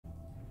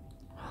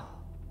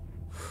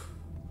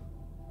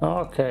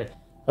Okay,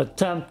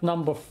 attempt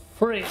number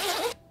 3.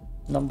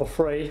 Number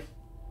 3.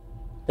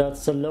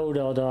 That's the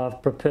loadout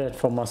I've prepared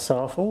for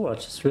myself. Oh, I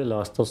just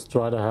realized those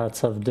strider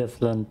hats have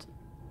different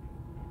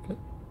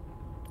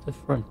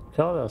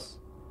colors.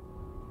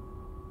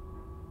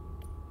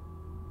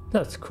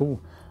 That's cool.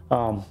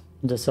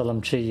 This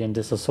LMG and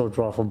this assault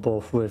rifle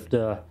both with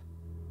the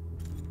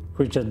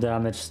creature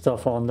damage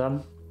stuff on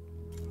them.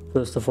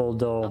 First of all,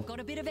 though, I've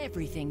got a bit of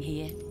everything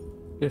here.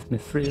 give me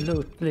free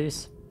loot,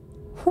 please.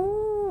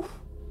 Whew.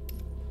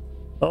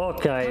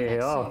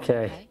 Okay,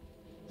 okay.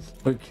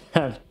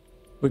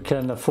 We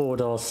can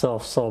afford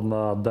ourselves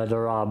some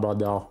better armor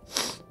now.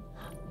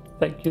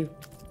 Thank you.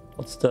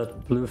 What's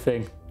that blue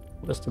thing?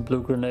 Where's the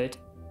blue grenade?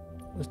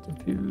 Where's the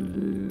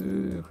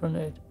blue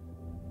grenade?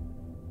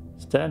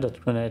 Standard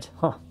grenade.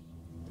 Huh.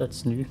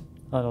 That's new.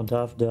 I don't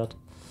have that.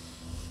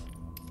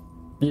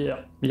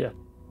 Yeah.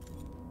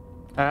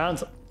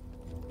 And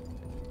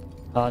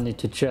I need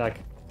to check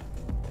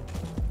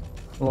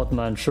what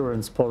my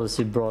insurance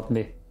policy brought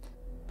me.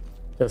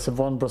 There's a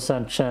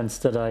 1% chance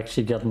that I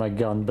actually get my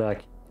gun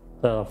back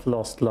that I've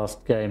lost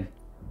last game.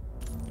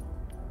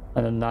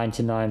 And a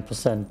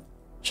 99%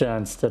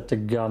 chance that the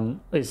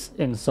gun is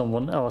in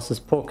someone else's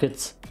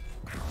pockets.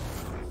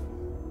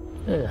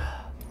 Yeah,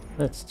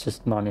 that's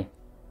just money.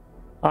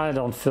 I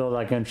don't feel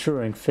like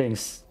insuring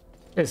things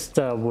is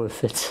that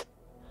worth it.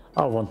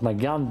 I want my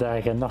gun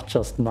back and not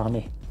just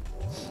money.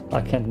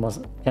 I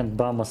can't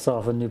buy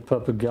myself a new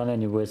purple gun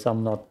anyways.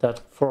 I'm not that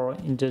far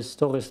into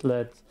stories.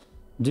 Let's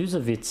do the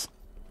vids.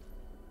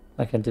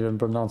 I can't even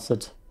pronounce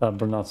it.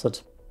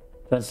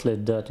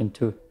 Translate that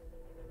into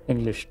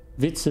English.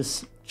 Vids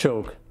is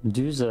joke.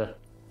 Düse.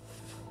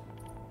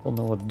 Don't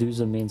know what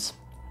düse means.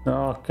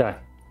 Okay.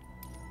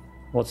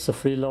 What's the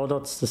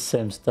freeloader? It's the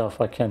same stuff.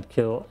 I can't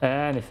kill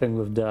anything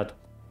with that.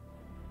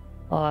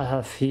 I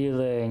have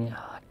healing.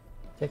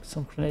 Take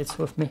some grenades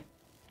with me.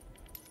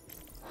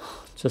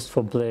 Just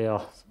for Blair.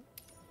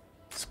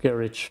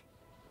 Scarage.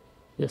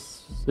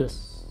 Yes.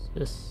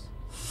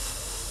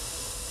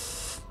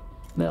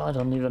 Yeah, I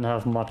don't even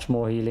have much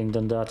more healing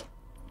than that.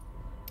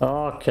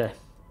 Okay.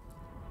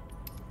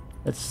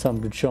 It's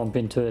time to jump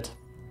into it.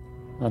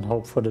 And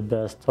hope for the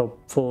best.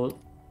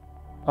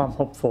 I'm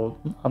hopeful.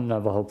 I'm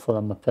never hopeful.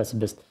 I'm a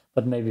pessimist.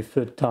 But maybe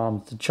third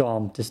time's the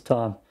charm this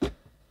time.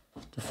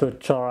 The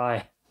third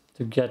try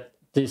to get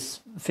this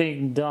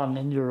thing done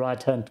in your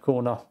right hand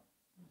corner.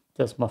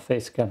 That's my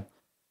face cam.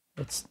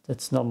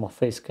 It's not my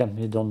face cam.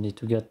 You don't need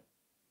to get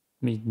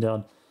me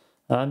done.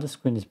 And the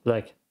screen is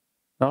black.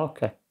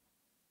 Okay.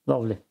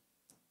 Lovely.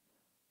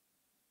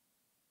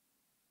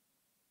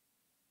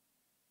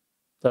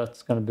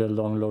 That's gonna be a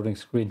long loading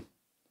screen.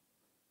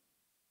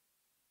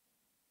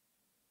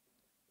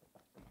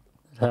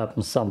 It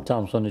happens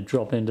sometimes when you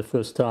drop in the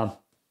first time.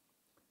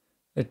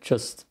 It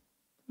just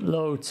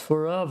loads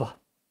forever.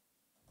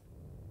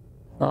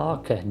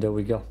 Okay, there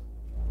we go.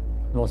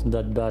 It wasn't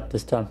that bad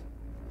this time.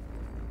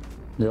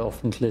 There are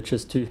often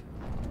glitches too.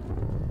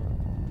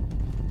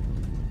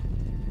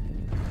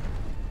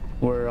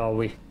 Where are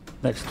we?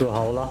 Next to a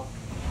Howler?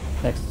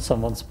 Next to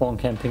someone spawn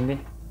camping me?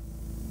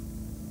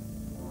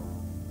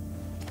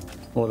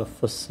 What a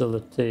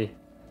facility.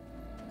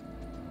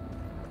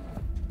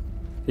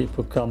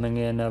 People coming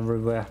in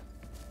everywhere.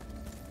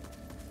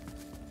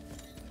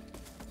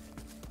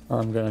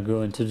 I'm gonna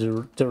go into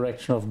the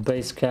direction of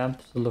base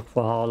camp to look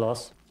for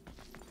Howlers.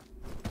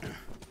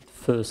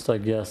 First, I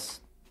guess,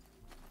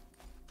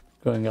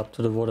 going up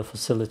to the water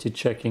facility,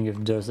 checking if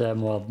there's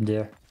ammo up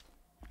there.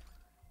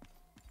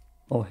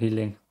 Or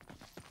healing.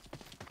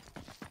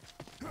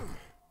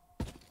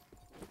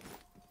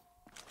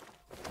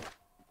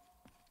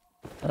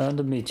 And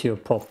the meteor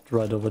popped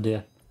right over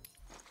there.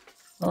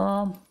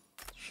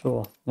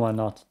 Sure, why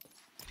not?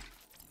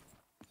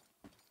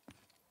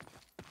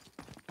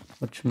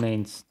 Which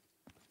means,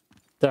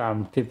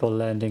 damn, people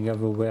landing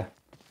everywhere.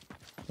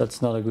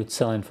 That's not a good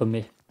sign for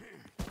me.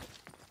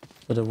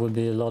 So there will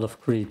be a lot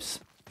of creeps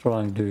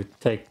trying to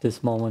take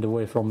this moment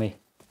away from me,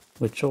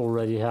 which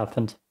already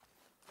happened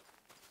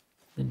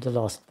in the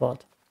last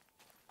part.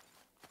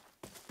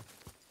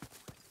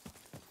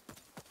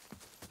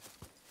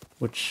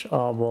 Which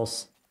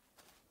was...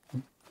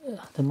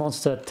 the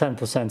monster had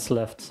 10%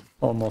 left,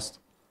 almost.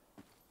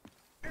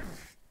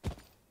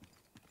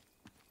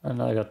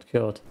 And I got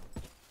killed.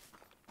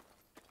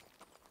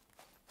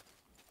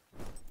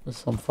 There's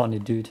some funny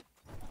dude.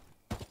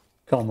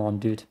 Come on,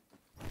 dude.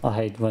 I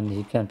hate when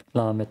he can't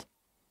climb it.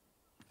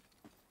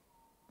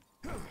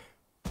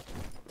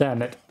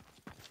 Damn it.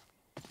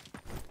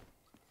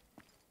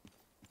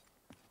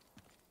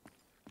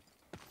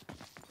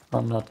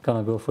 I'm not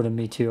gonna go for the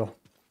meteor.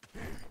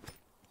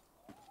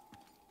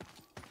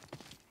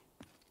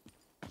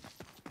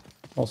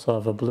 Also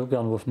have a blue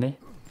gun with me,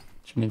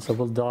 which means I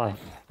will die.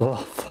 Oh,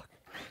 fuck.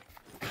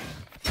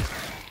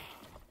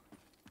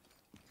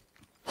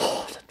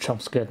 Oh, that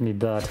jump scared me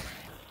bad.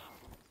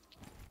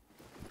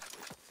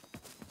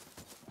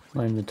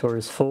 My inventory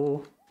is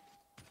full.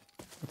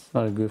 That's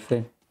not a good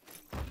thing.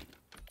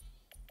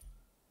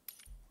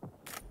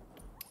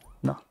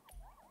 No.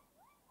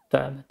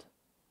 Damn it.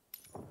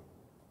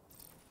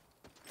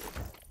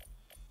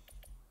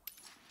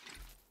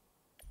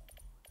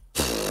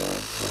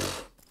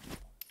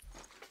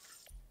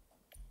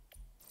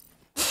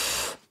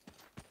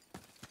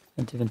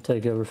 Can't even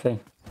take everything.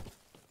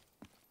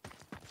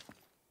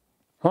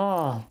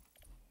 Ah!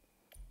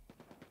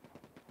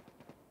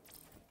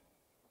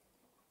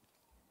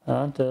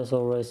 And there's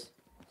always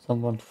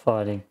someone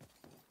fighting.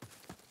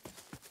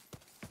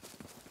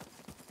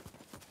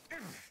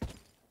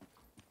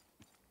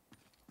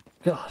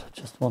 God, I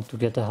just want to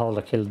get a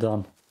Howler kill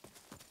done.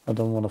 I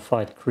don't want to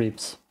fight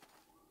creeps.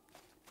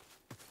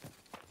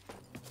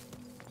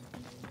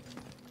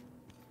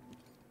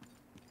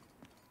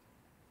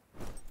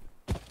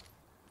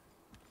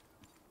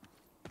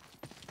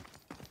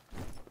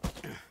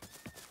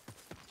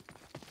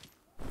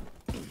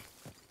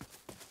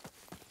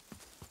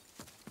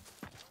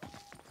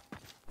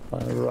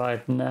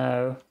 Right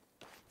now,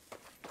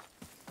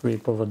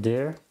 creep over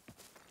there.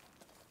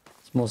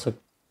 It's mostly.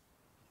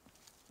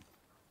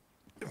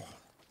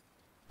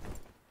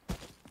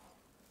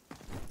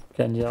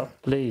 Can you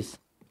please?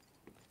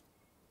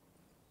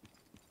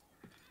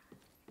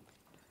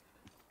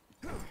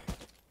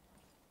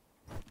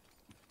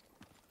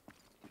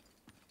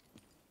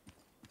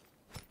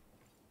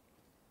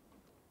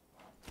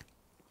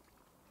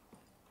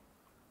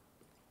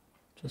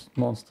 Just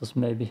monsters,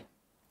 maybe.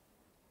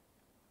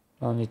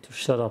 I need to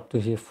shut up to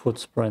hear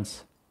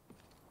footprints.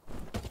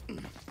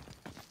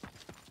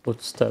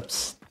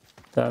 Footsteps.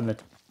 Damn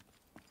it.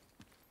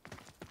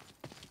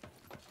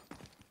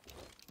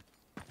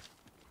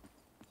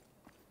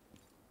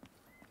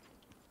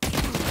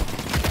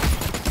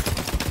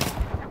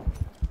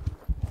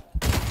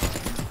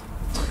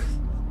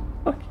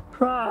 Fucking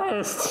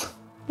Christ!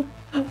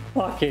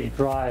 Fucking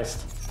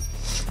Christ.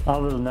 I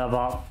will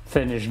never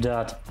finish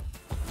that.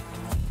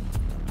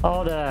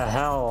 How the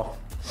hell?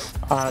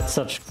 I had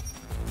such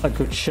a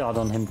good shot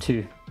on him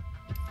too.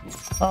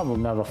 I will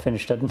never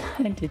finish that.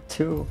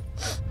 92.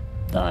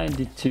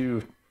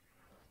 92.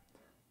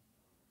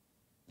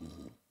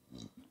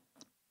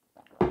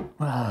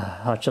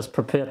 I just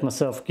prepared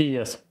myself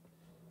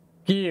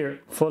gear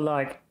for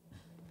like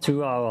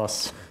 2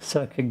 hours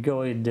so I can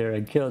go in there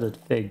and kill that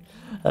thing.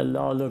 And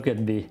now look at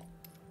me.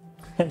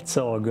 It's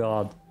all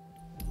gone.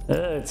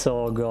 It's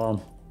all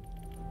gone.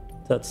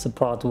 That's the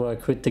part where I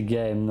quit the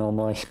game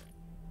normally.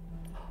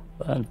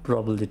 And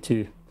probably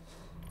too.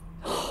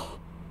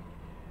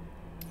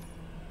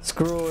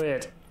 Screw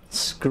it.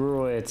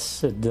 Screw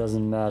it. It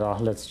doesn't matter.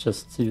 Let's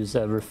just use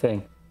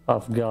everything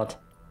I've got.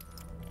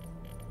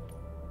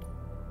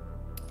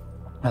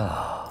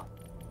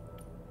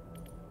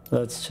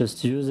 Let's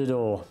just use it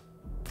all.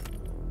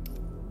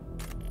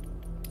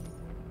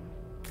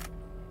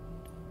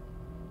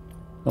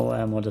 No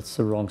ammo, that's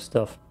the wrong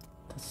stuff.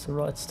 That's the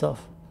right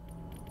stuff.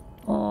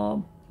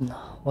 No,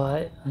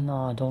 why?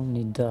 No, I don't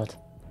need that.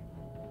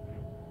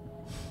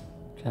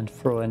 Can't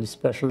throw any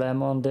special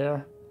ammo on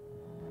there.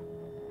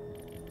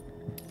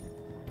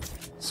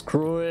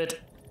 Screw it.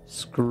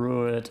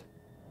 Screw it.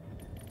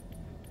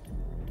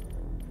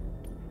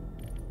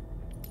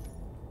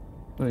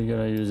 We're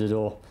gonna use it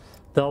all.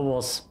 That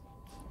was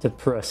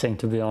depressing,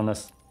 to be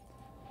honest.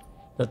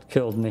 That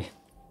killed me.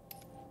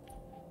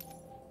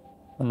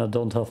 And I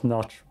don't have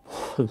much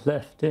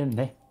left in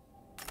me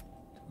to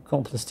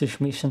accomplish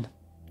this mission.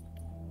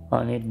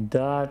 I need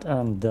that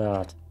and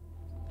that.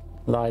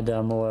 Light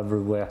ammo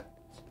everywhere.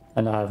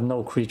 And I have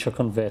no creature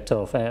converter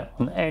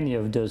on any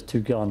of those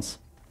two guns.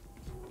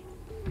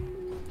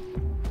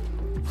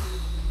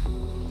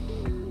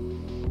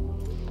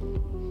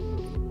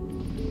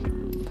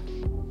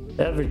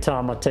 Every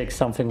time I take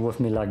something with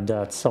me like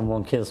that,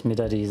 someone kills me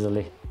that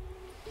easily.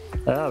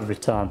 Every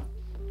time.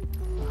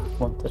 I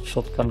want that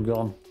shotgun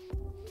gone.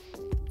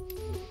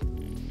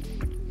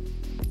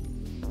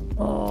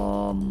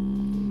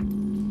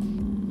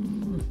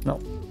 No,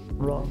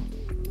 wrong.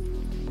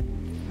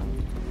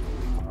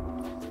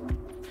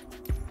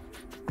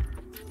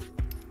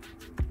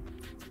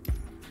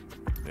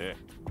 Yeah,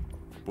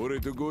 put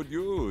it to good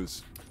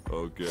use.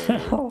 Okay.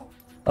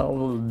 I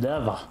will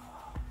never.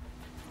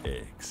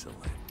 Excellent.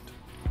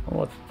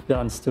 What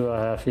guns do I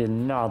have here?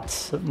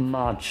 Not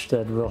much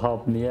that will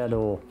help me at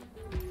all.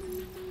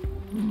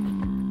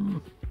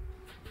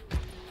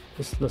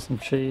 Just listen,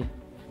 tree.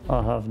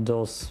 I have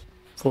those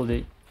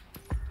fully.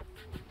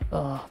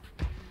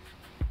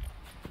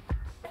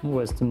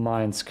 Where's the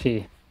mines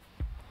key?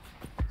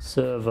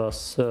 Server,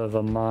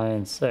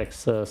 mines,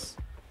 access.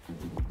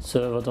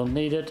 Server, don't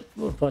need it,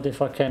 but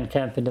if I can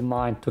camp in the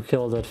mine to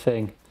kill that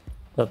thing,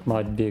 that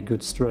might be a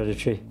good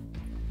strategy.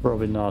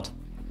 Probably not.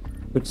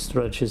 Good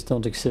strategies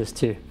don't exist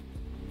here.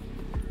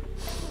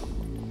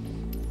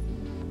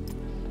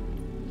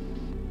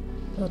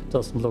 That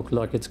doesn't look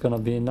like it's gonna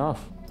be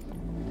enough.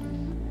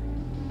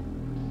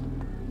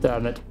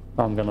 Damn it,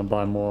 I'm gonna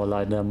buy more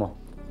light ammo.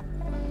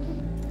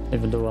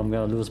 Even though I'm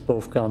gonna lose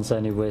both guns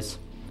anyways.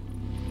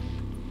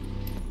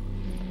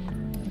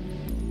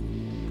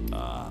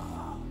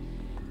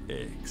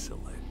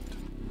 Excellent.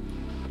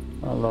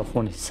 I love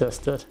when he says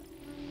that.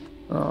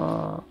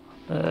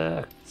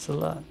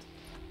 Excellent.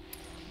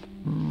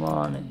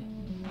 Money.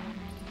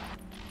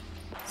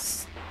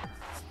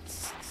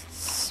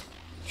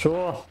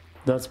 Sure,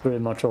 that's pretty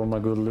much all my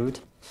good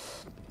loot.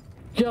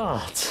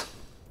 God!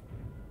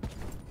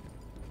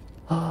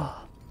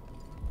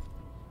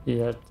 He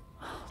had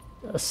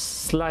a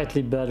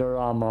slightly better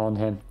armor on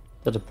him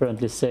that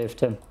apparently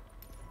saved him.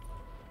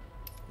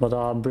 But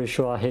I'm pretty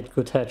sure I hit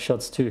good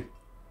headshots too.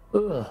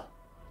 Ugh.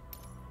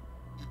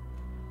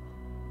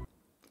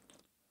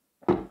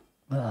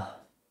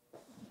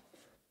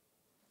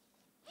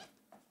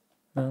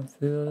 I'm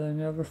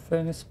feeling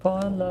everything is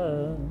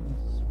pointless.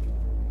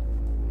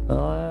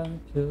 I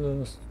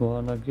just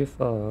wanna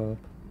give up.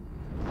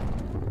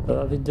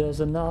 Every day's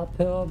an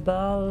uphill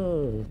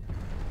battle.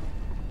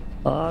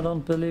 I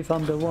don't believe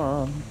I'm the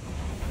one.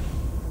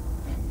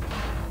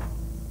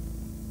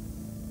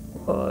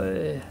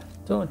 Boy,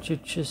 don't you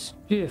just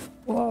give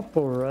up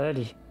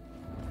already?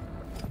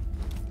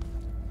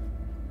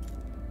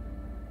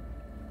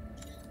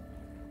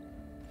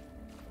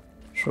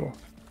 Sure.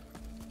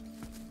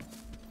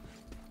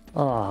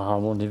 I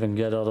won't even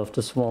get out of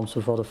the swamps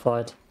before the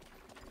fight.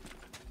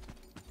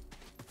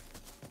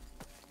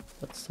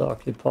 That's the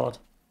ugly part.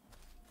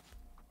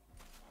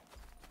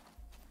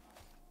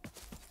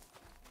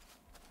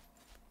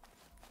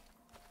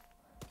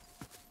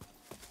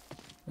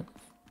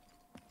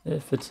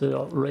 If it's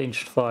a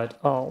ranged fight,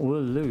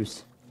 we'll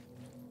lose.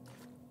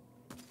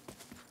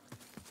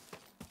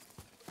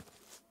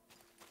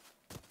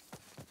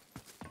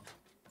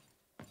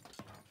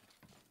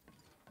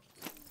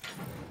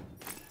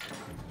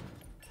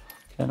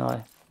 Can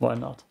I? Why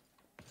not?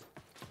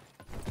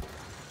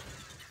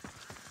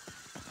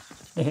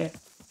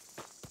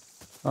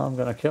 I'm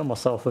gonna kill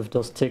myself with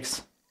those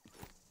ticks.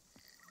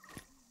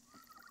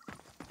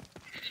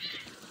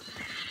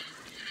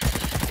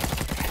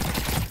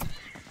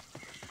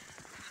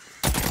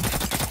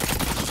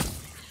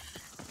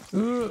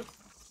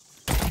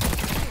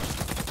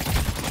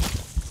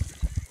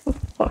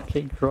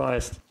 Fucking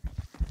Christ.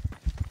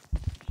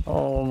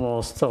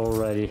 Almost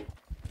already.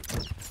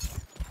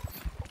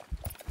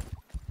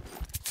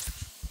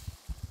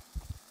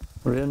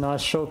 Real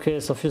nice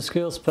showcase of your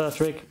skills,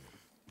 Patrick.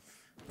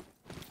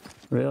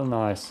 Real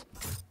nice.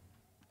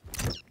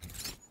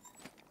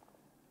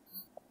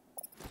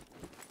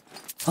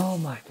 Oh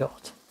my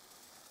god.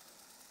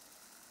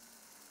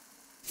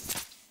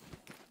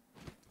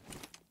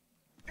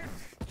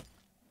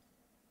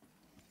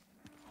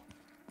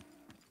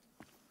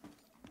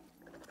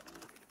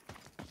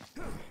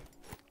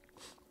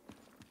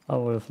 I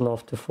would have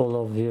loved to fall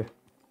over here.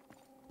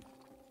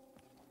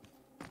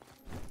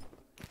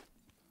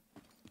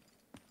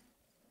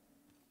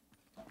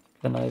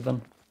 Can I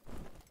even?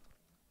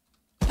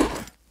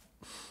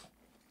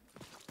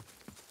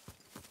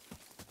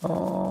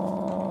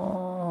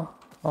 Oh,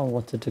 I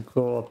wanted to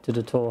go up to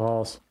the tall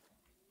house.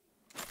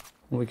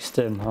 Weak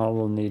stem, I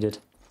will need it.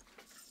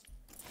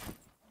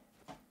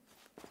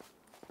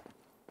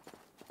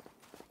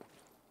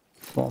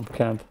 Swamp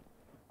camp.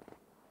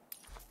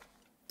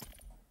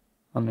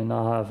 I mean,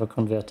 I have a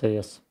converter,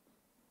 yes.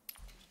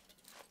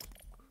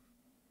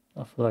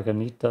 I feel like I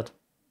need that.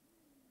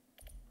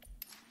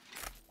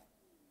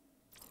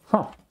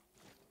 Huh.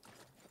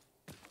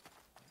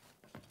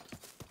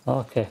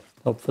 Okay,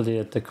 hopefully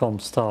at the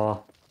comms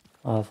tower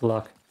I have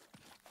luck.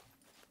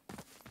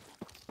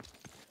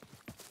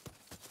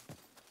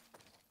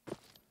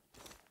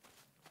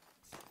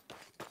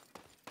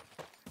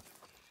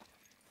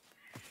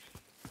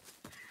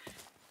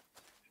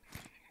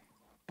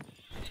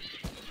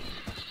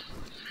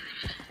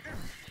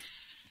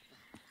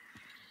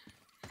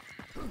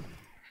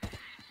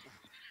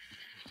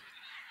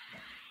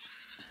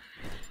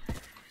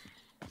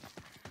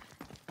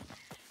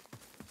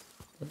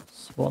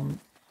 One.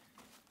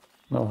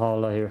 No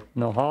howler here.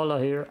 No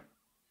howler here.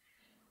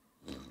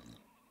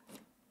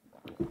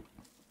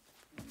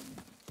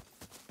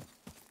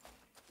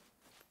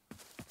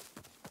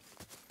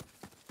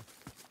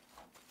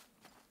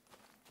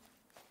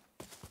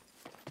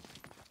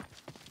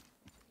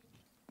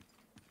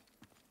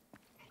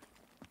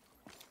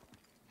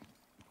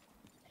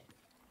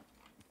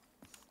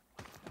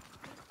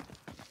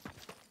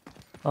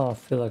 Oh, I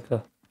feel like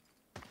I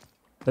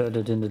heard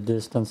it in the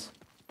distance.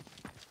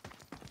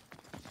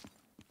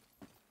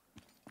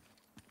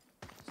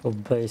 So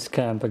base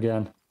camp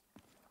again.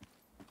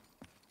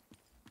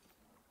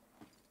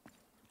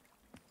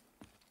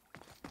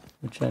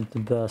 Which ain't the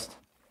best.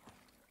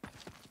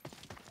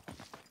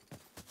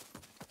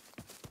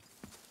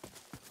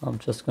 I'm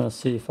just gonna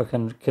see if I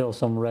can kill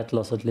some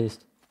rattlers at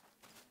least.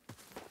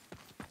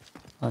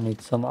 I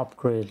need some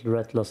upgrade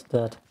rattlers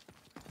dead.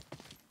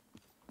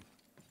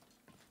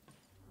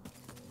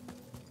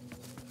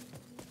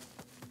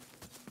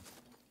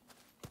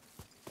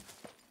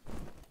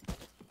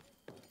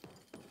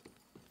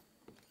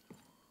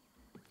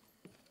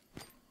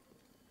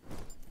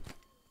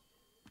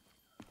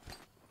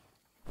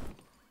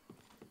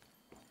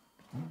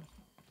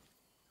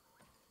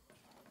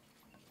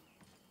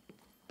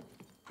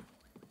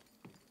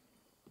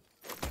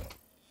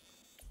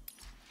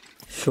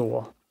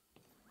 Sure.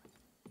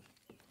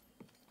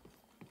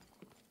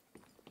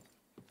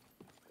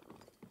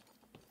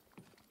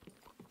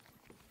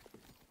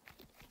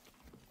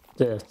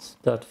 That's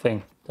that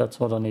thing. That's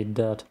what I need,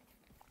 that.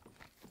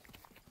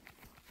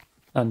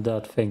 And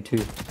that thing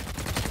too.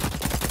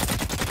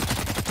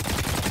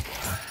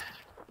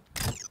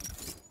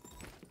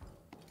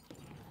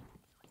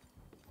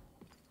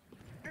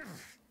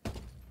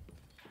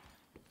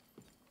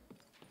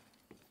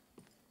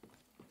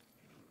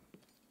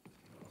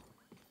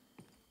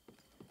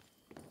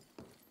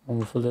 And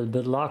with a little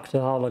bit of luck,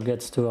 the Howler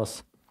gets to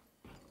us.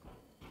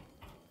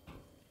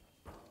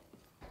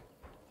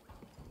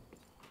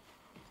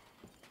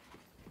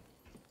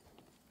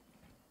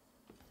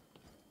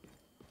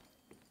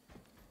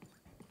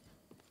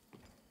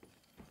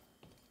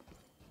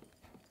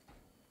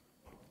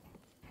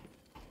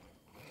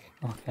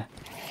 Okay.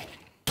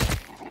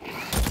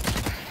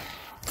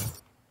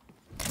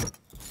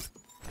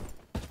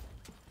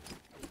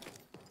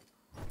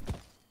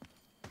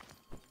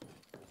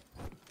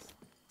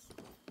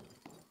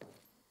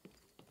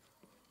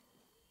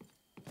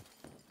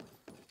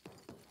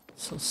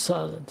 So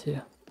silent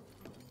here.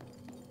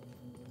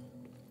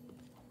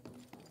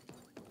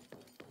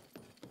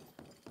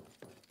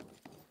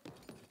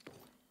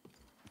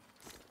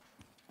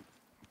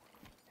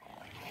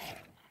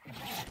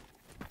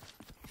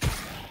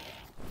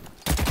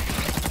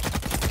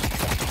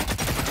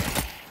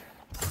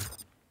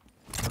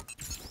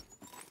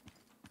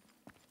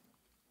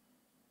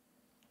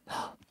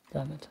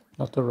 Damn it,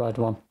 not the right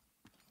one.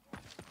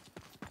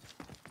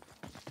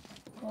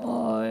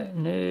 I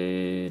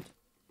need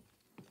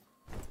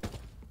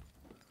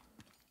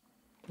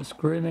the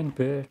screaming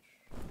bitch.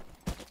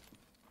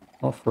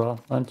 Offra,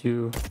 and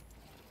you.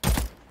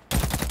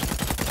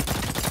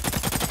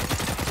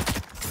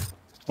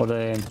 What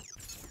aim.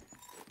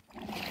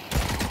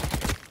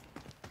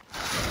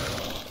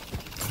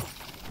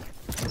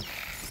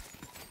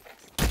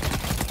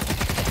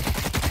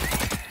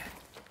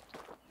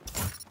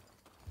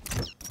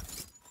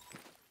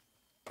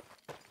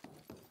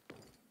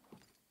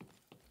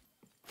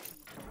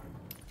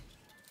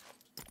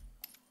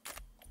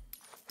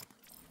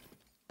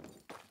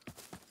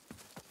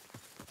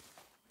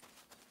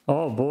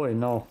 Oh boy,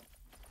 no.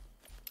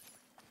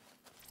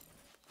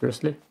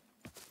 Seriously?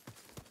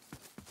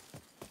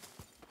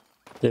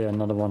 Yeah,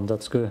 another one,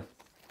 that's good.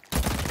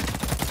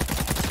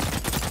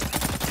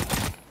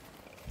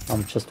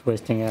 I'm just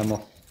wasting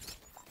ammo.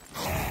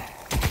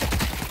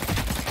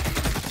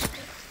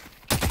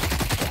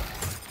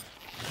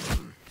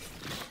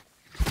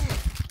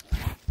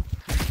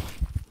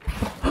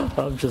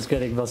 I'm just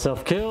getting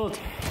myself killed.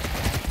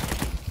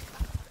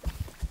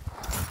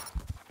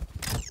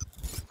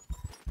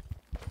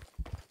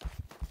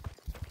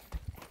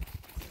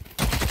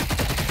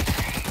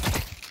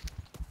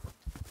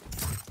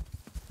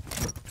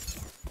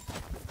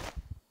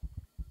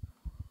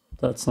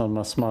 That's not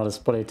my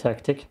smartest play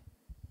tactic.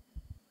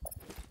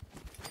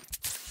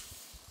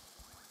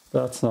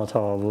 That's not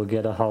how I will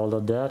get a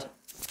Howler dead.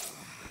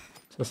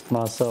 Just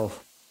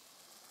myself.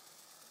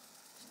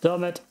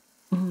 Damn it!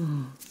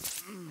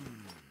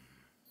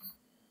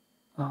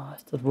 Oh,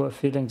 is that worth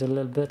feeling a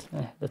little bit?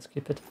 Let's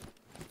keep it.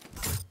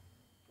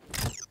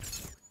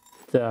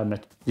 Damn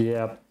it.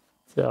 Yep.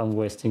 I'm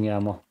wasting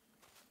ammo.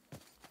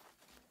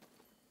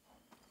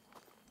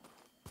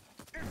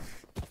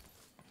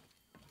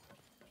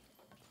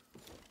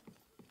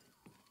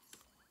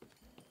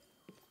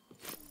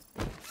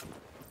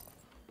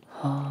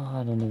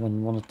 I don't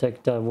even want to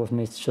take that with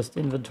me. It's just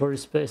inventory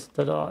space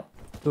that I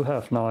do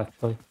have now,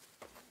 actually.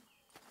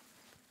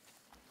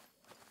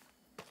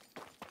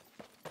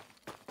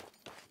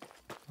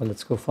 Well,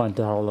 let's go find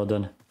the Howler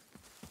then.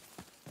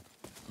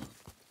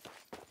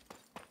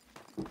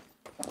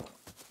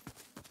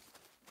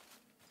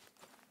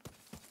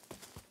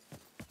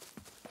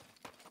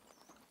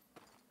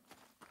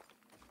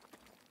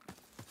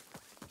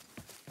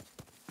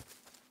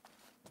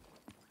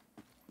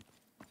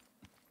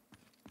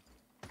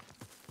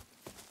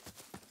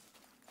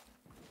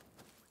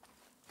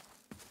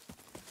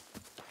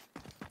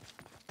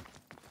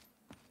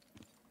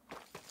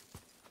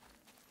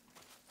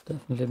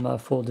 Definitely my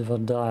fault if I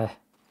die.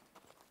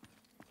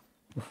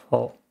 With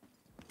how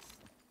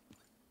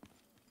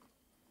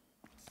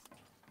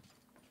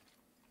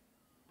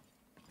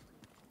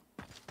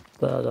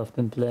bad I've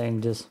been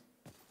playing this.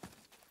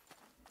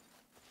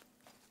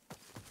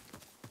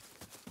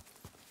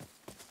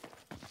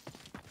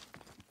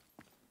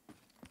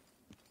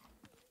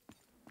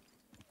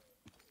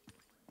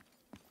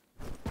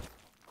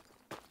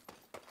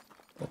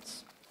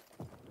 That's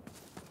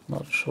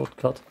not a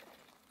shortcut.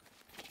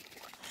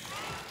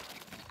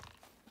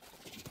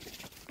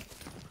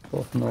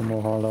 No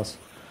more Howlers.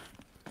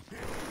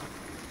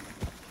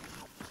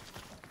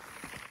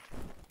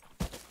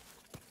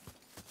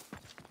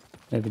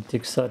 Maybe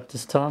dig side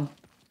this time?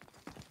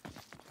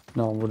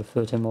 No, I would have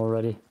hurt him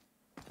already.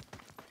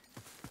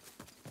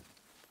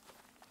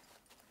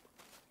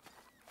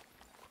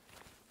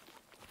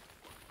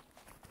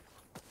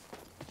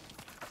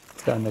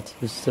 Damn it,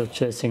 he's still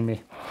chasing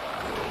me.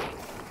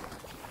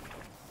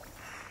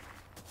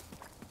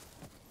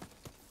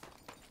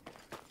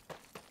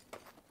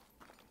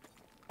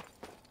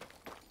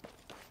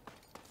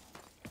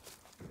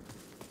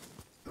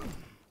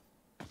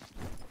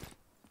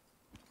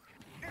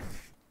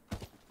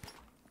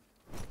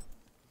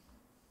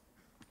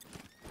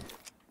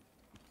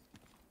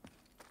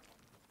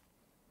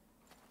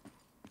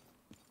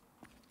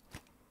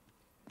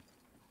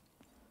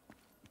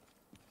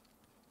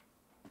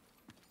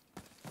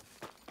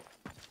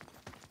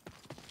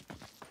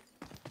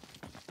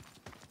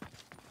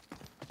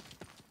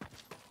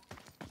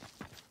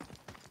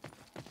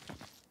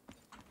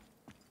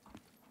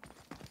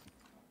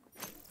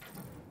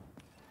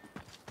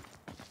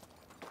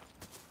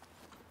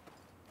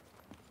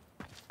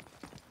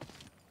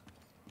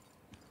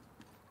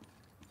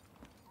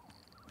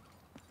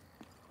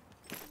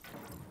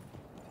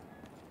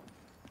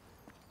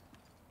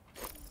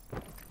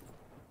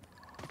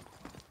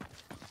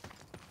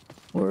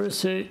 Where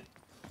is he?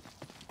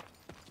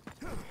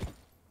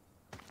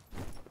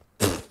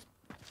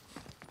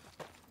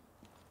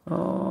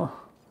 Oh.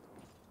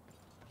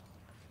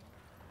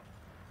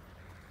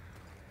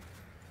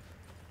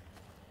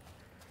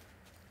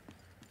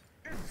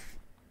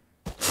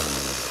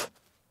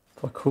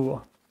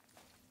 Parkour.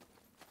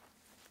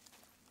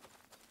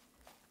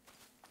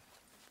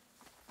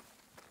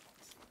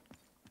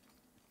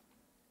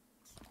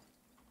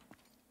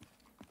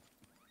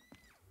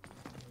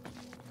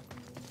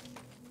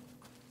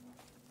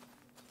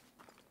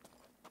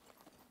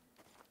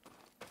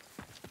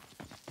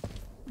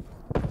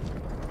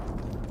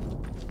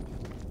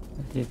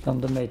 Here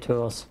come the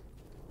mators.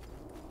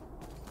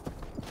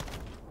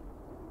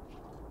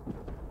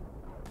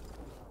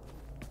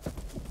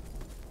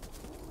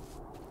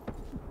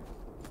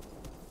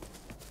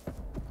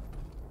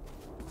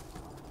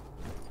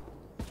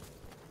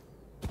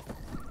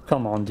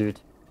 Come on,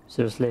 dude.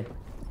 Seriously.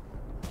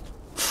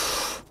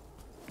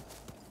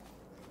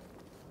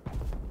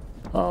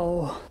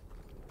 Oh.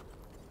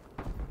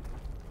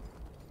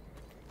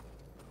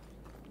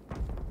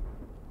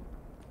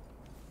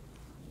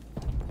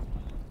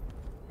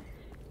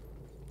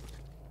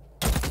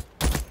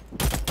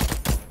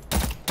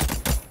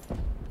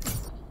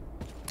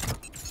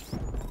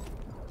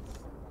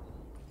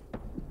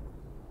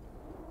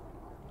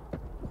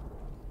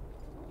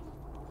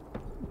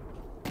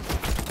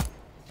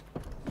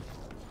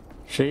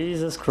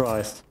 Jesus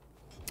Christ.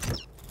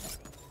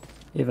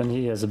 Even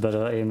he has a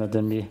better aimer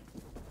than me.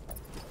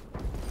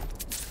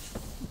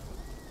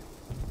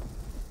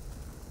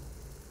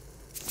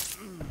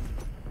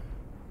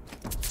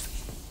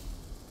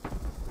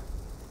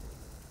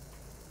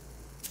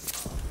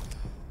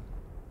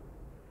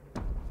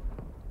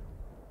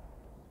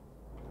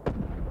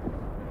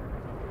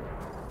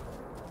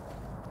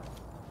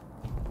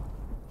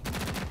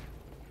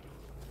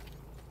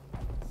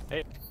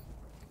 Hey.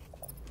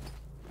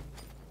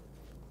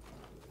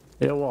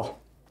 Yeah, well.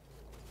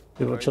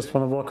 You just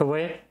want to walk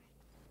away?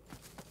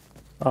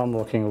 I'm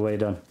walking away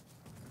then.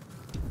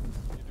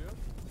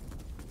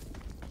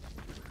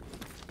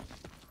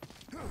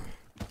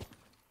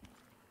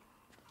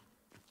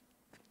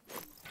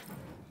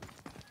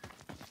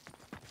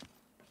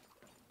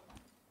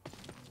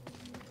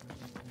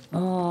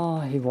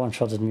 Oh, he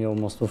one-shotted me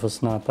almost with a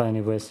sniper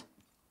anyways.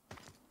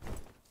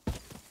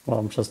 Well,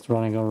 I'm just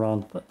running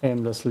around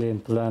aimlessly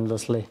and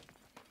planlessly.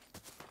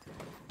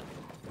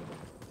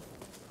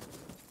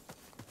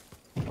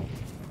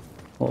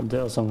 Oh,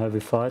 there are some heavy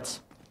fights.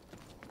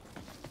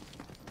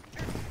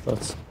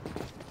 But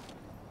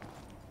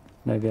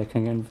maybe I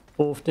can get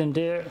involved in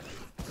there.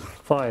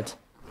 Fight.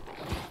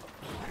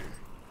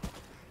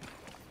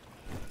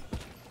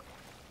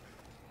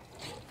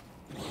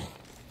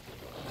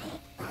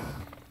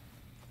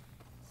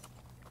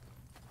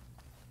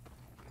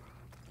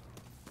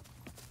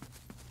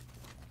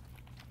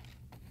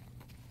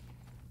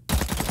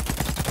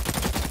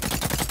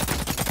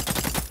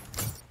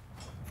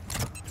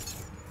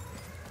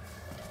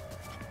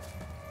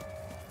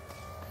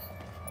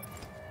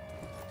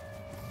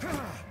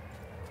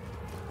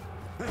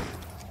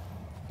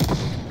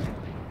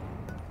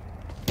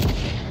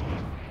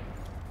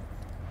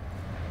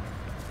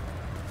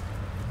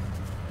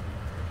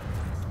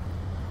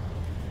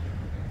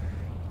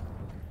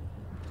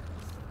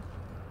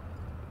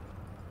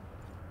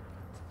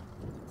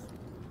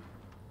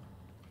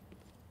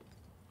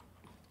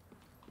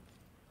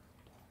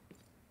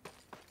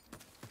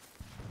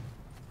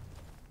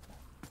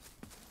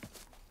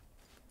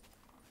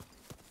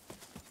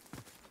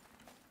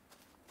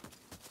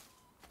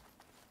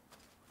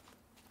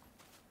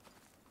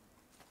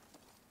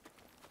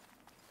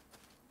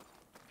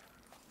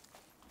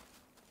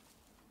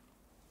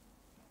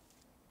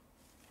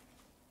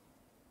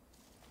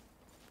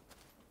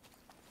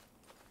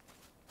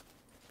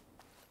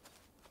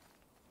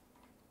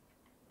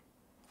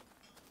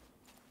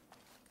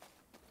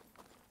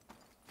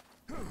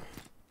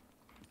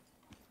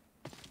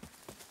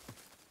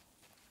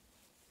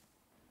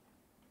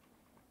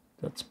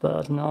 That's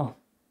bad now.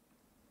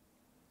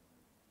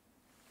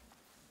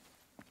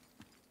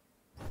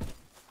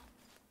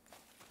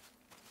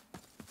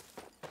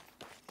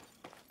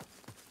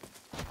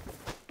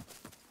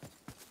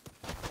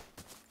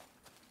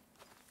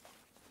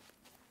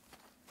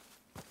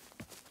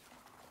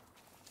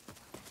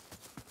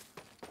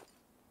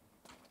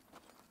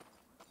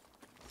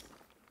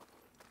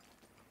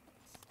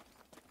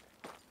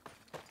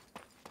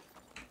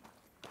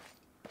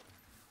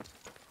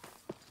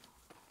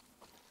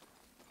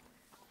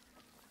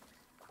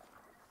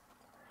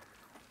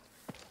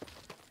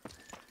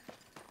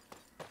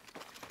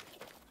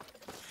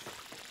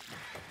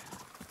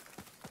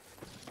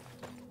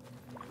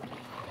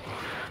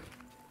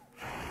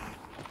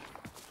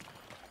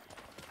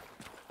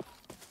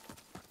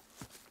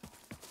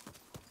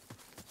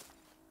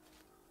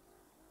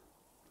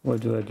 Where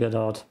do I get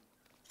out?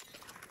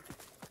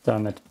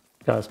 Damn it,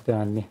 guys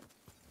behind me.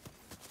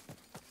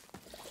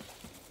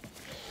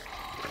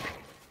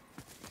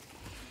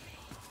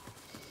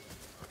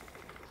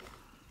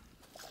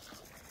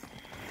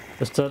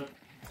 Is that...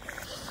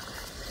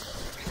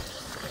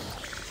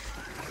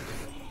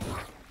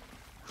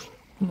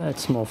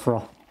 That's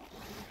Mothra.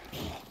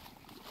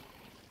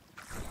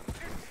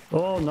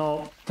 Oh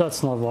no,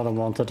 that's not what I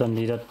wanted and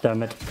needed,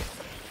 damn it.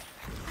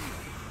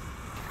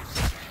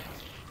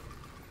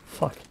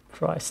 Fucking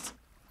Christ.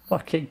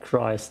 Fucking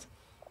Christ.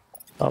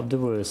 I'm the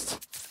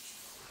worst.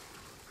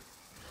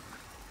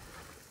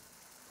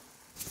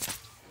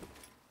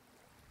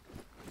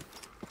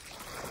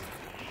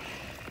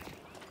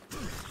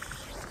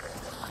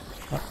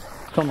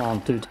 Come on,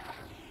 dude.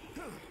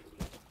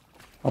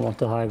 I want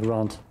the high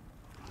ground.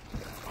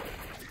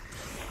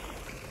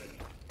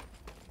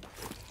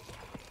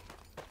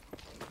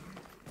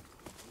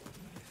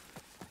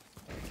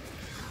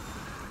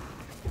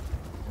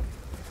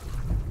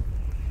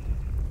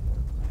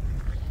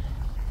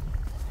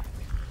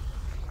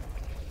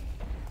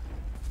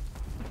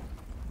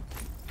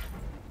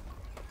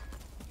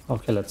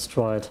 Okay, let's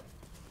try it.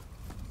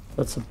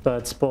 That's a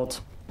bad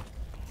spot.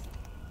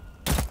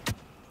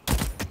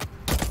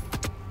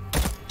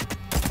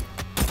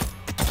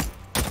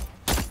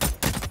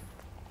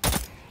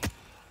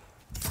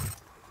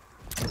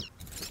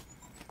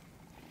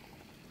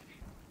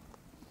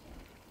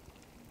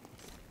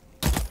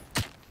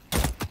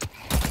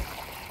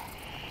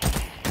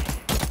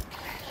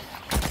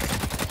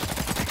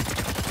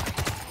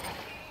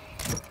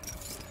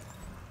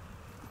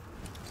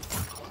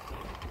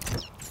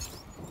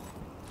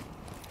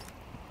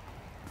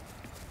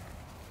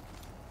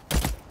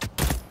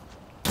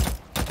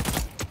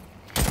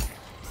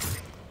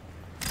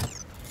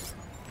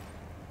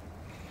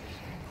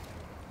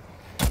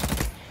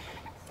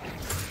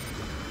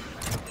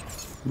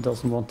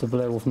 Doesn't want to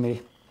play with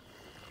me.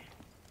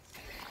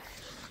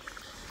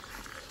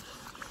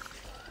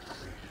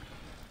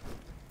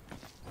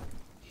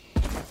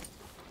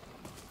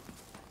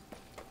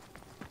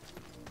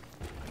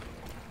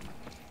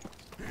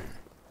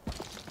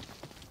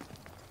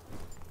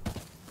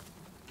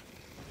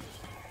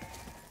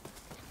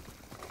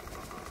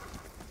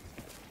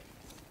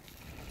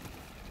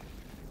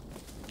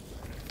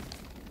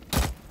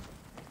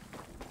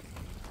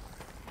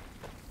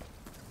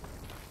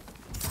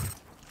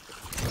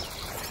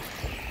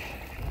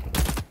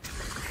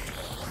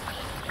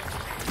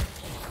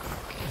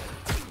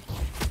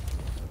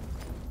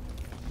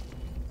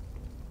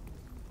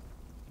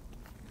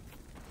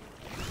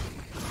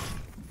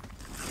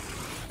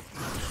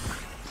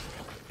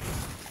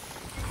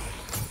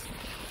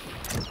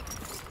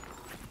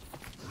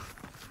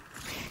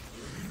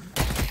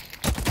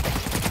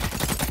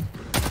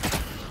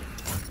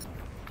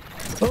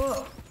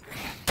 Oh!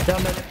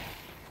 Damn it!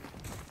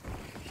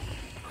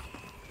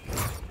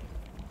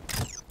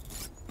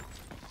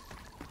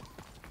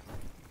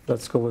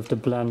 Let's go with the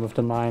plan with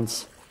the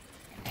mines.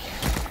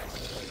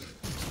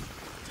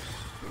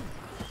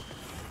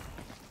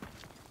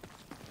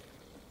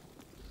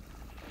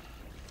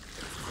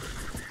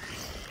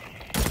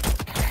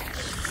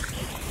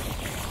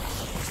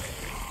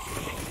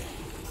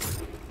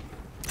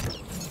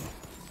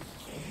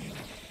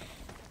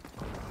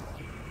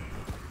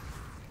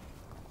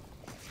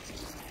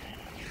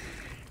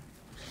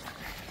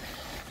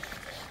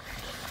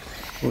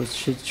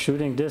 Who's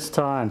shooting this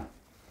time?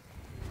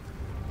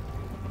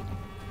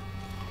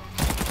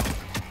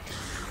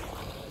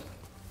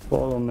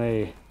 Follow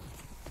me.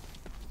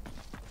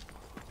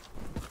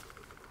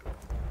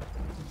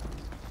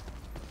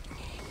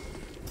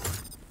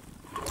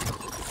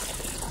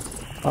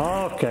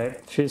 Okay,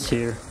 she's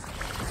here.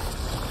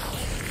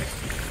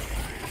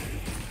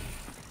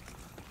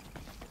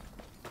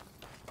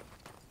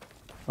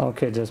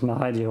 Okay, there's my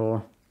hidey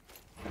hole.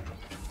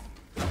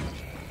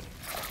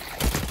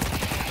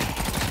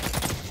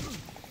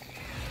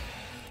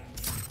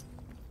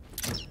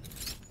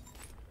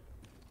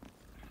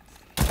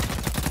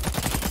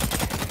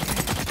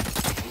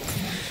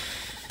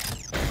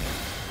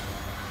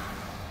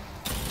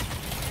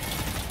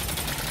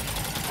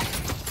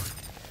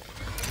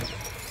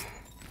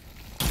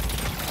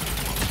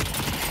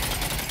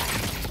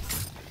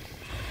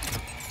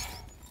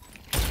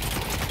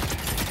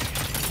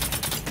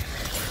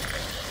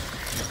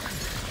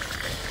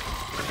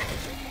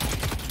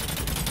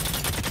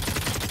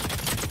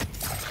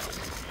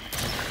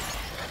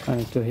 I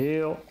need to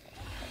heal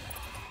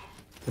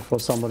before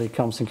somebody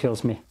comes and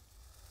kills me.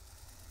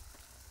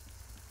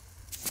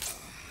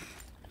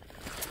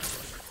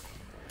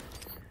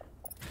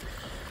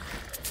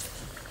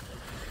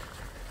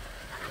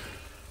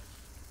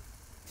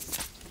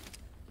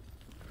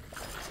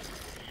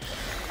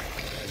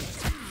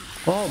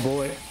 Oh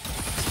boy.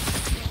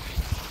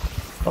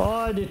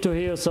 Oh, I need to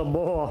heal some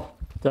more.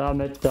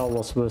 Damn it, that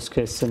was worst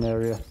case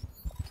scenario.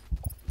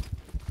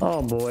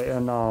 Oh boy,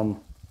 and now I'm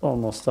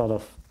almost out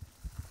of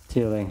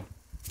healing.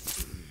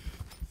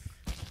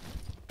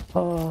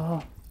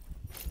 Oh.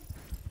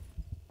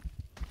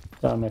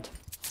 Damn it.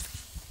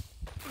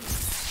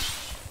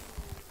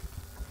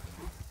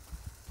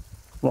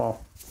 Wow.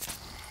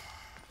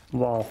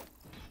 Wow.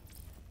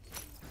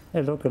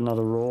 Hey look,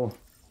 another roll.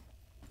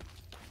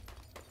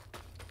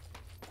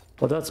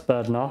 Well, that's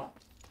bad now.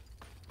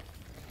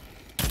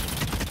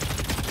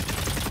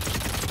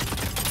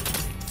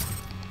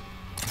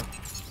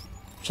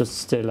 Just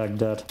stay like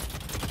that.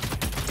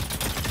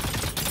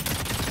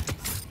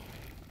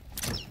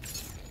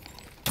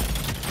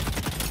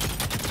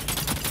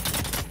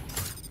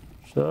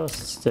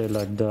 Just stay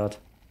like that.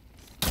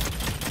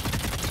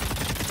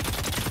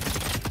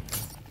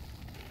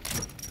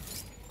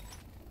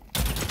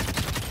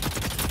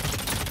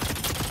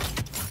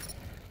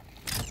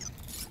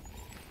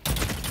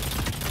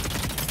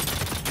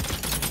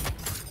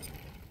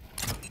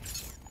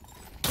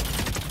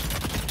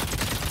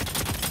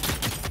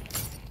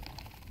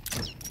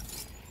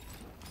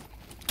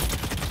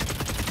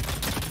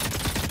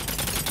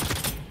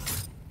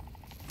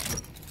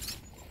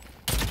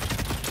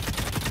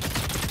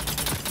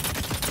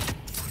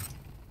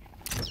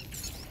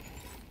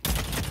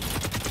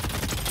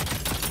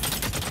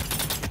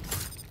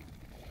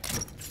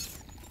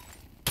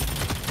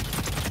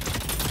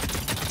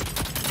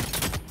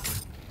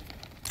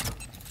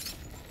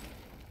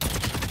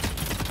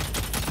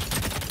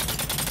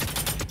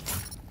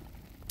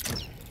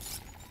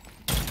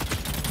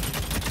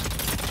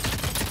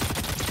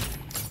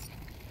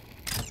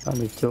 I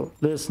need to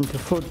listen to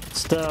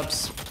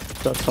footsteps.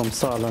 That's from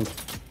silent.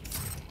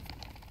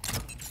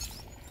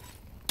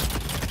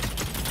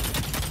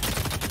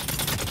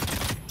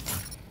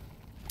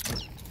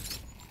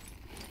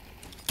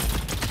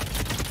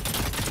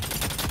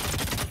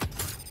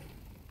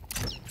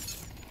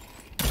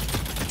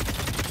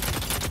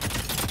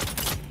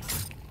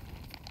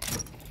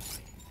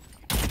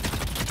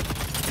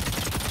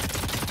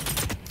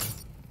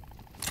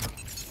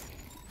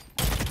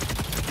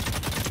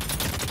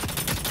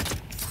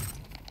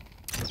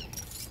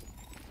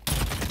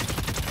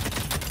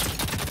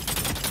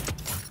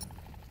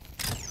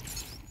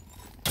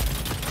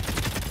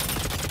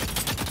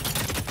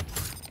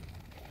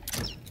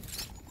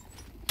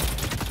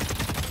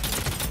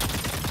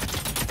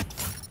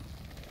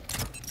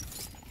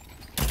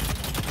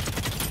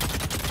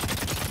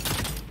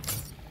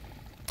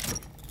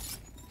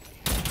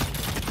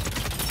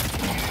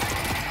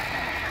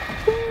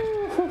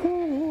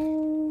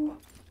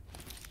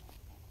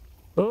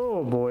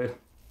 Oh boy,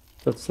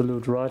 that's the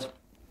loot, right?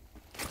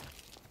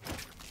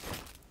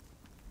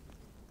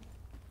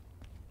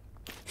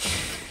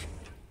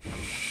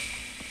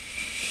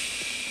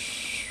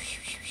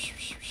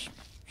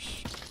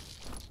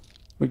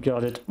 We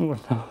got it. Oh,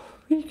 no.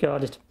 We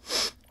got it.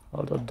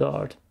 Oh, the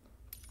dart.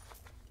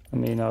 I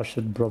mean, I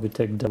should probably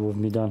take that with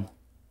me then.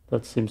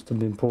 That seems to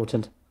be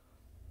important.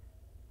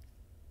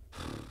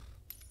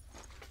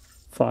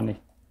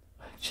 Funny.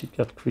 I actually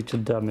got creature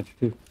damage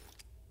too.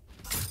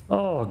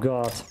 Oh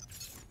god.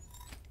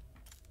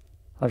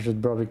 I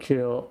should probably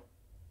kill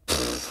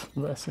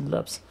less and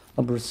laps.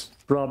 I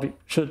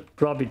should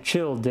probably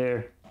chill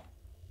there.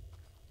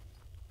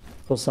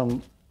 For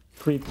some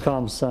creep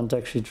comes and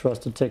actually tries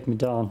to take me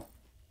down.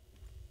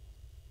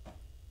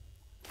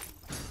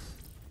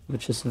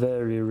 Which is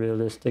very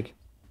realistic.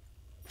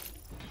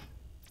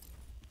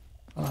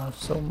 I have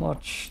so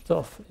much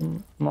stuff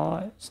in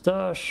my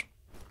stash.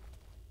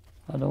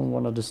 I don't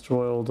want to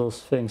destroy all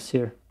those things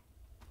here.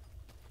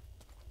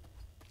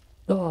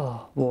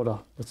 Oh, water.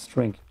 Let's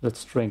drink.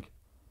 Let's drink.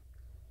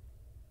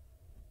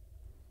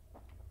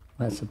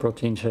 That's a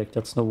protein shake.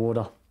 That's no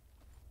water.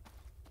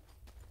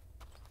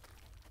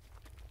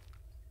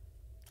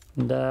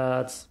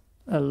 That's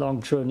a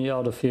long journey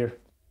out of here.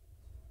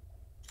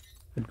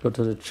 Could go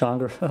to the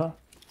jungle.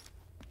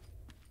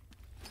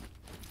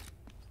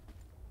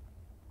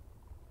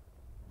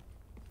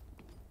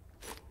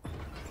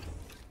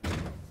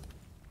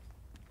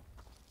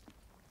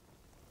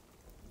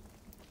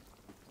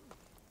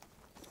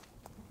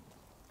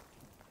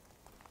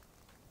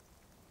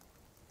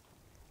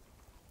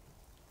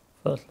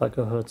 Felt like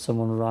I heard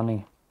someone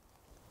running.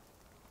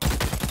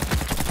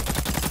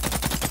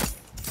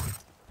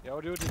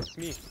 Yo, dude, it's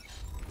me.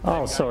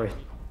 Oh, sorry.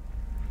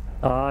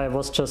 I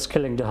was just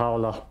killing the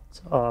Howler.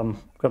 So I'm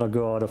gonna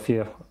go out of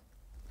here.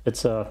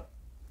 It's a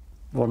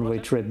one-way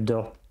trip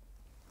though.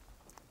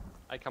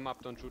 I come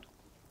up, don't shoot.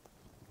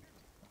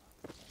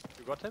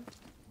 You got him?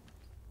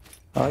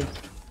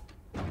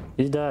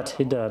 He's dead,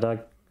 he dead.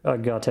 I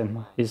got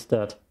him. He's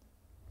dead.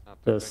 Ah,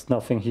 There's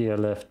nothing here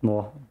left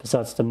more.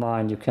 Besides the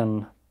mine, you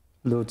can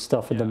loot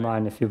stuff in the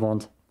mine if you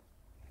want.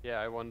 Yeah,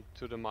 I want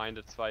to the mine,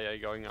 that's why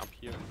I'm going up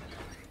here.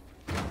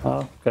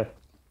 Oh, okay.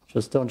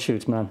 Just don't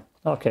shoot, man.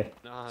 Okay.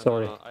 No,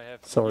 sorry. No, I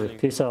have sorry. healing.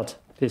 Peace out.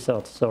 Peace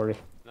out. Sorry.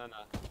 No.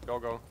 Go,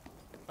 go.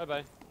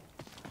 Bye-bye.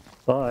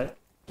 Bye.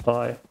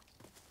 Bye.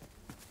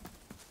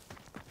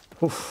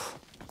 Oof.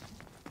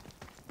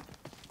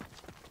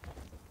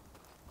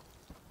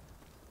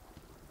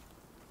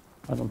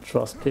 I don't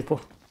trust people.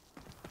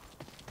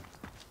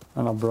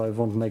 And I probably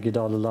won't make it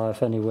out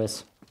alive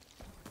anyways.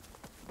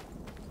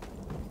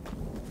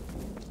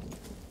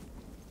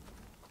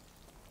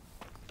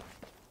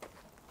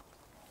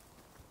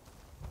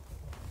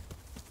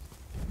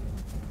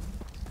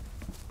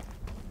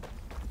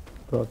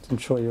 But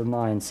enjoy your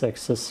mind's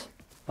access,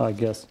 I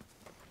guess.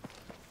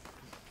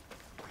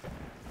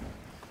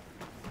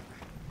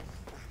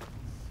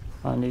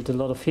 I need a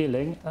lot of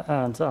healing,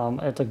 and I'm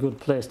at a good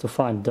place to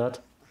find that.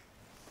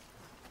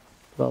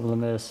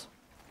 Problem is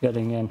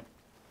getting in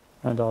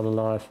and out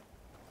alive.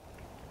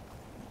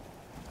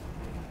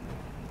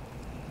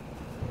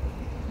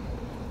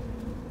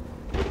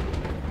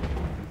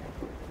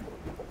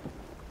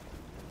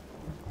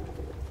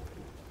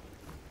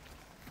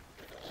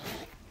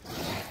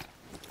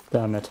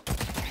 Damn it.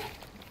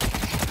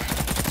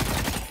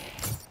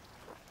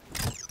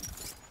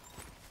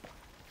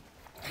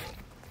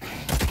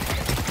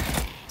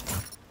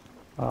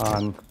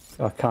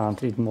 I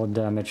can't eat more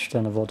damage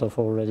than what I've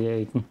already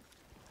eaten.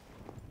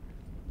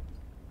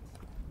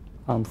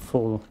 I'm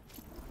full.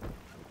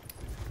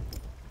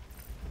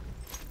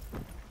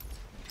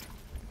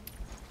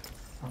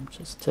 I'm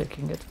just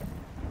taking it.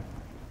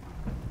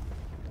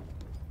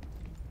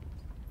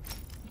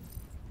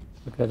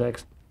 We get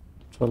extra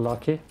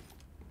lucky.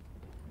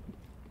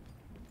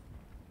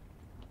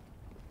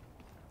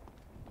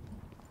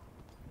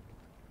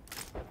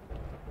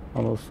 I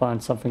will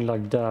find something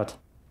like that.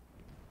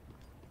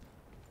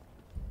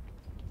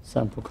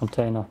 Sample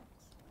container.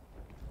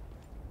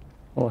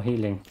 Or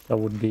healing. That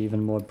would be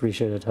even more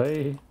appreciated.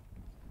 Hey!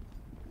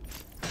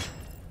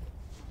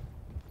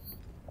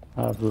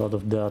 I have a lot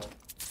of that.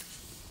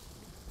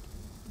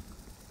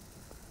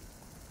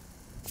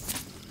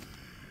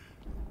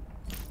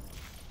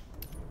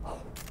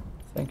 Oh,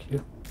 thank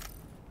you.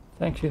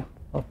 Thank you.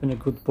 I've been a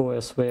good boy,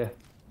 I swear.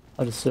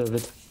 I deserve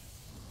it.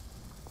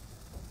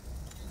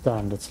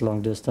 Damn, that's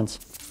long distance.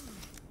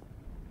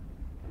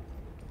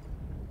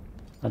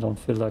 I don't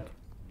feel like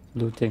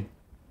looting.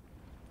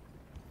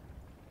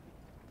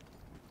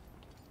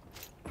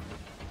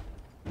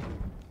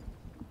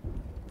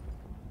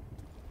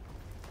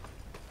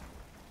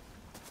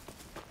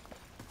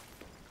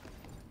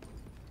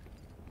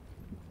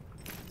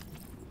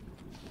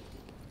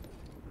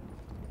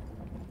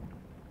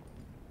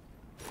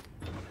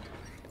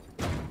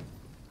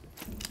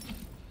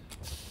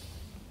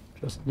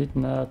 Just need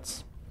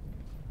mats.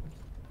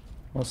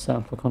 More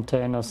sample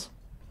containers.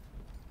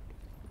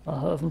 I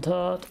haven't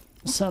had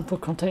a sample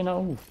container.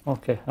 Oh,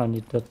 okay, I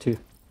need that too.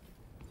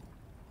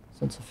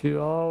 Since a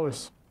few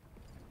hours.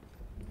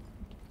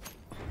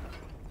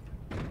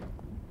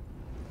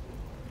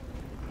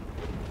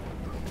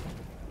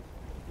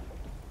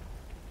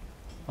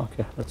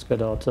 Okay, let's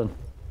get out then.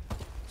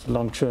 It's a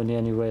long journey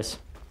anyways.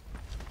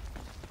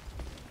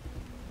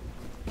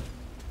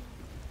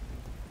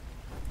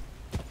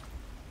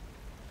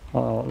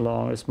 How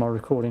long is my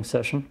recording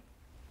session?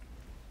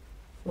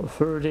 For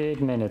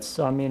 38 minutes.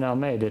 I mean, I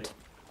made it.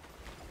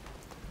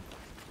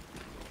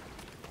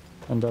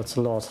 And that's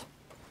a lot.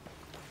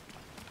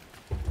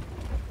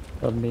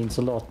 That means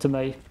a lot to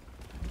me.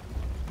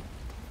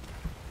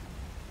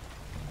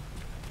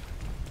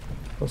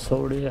 Was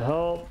already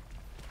hell.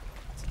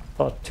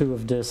 Part 2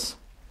 of this.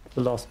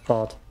 The last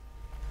part.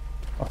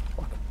 Oh,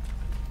 fuck.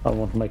 I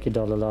won't make it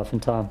all alive in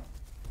time.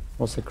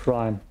 What's a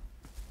crime?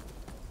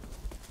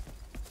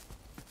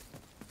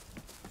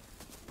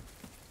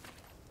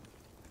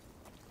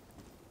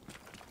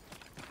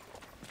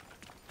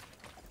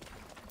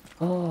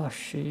 Oh,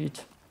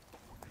 shit.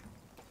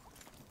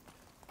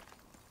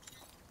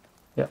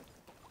 Yeah.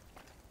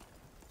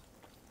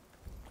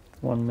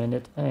 1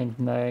 minute ain't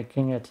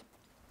making it.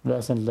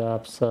 Resin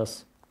Lab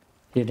says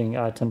healing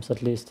items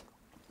at least.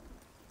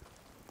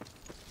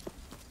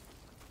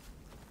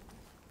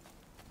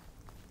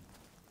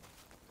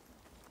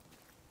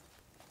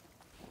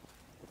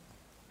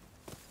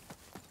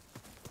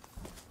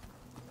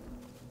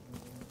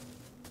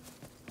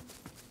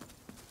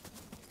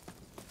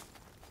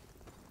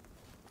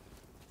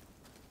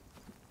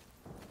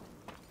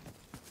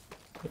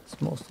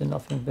 There's mostly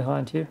nothing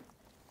behind here.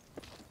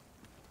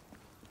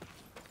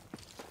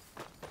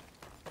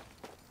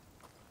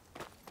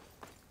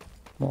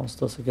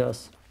 Monsters, I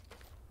guess.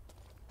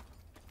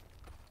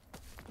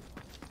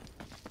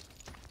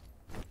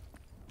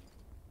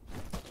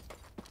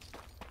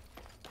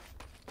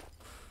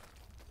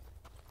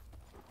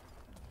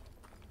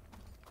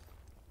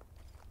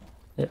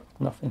 Yeah,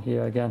 nothing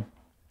here again.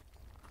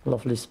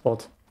 Lovely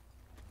spot.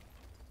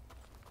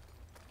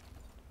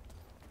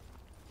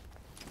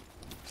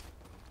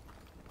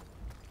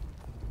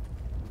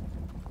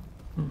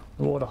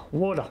 Water,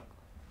 water.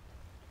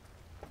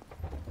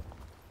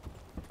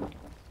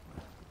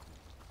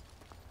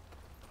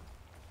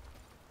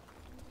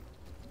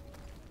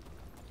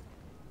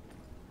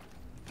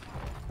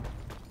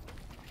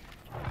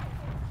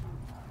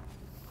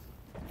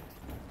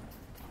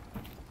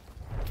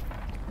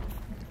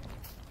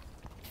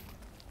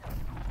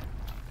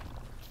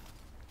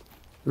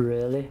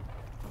 Really?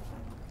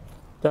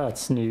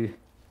 That's new.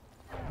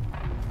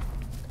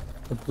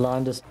 The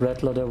blindest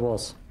rattler there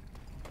was.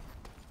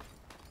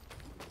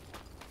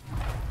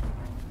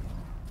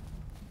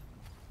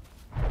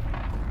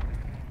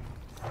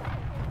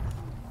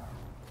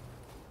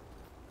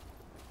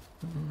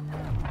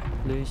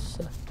 Please,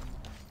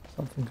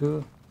 something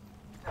good.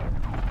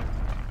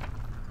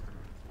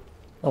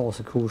 That was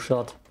a cool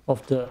shot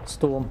of the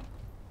storm.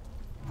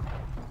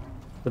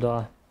 Did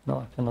I? No,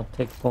 I cannot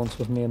take bones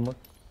with me.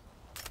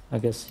 I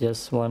guess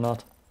yes, why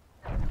not?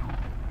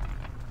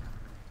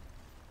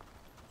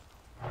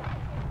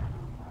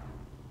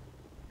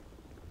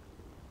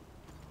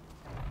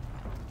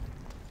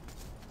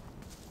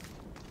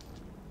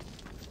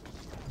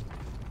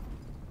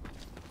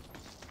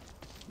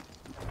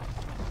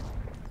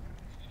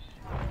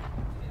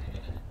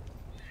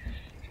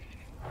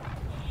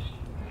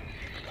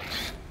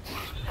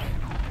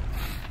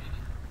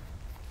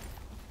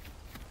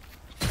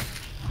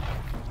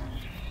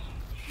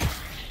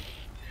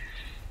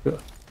 Good.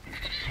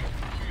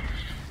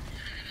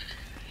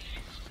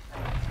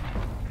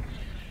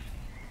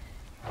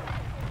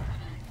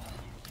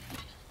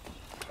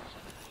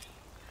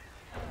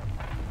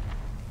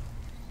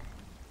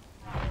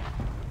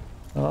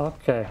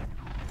 Okay.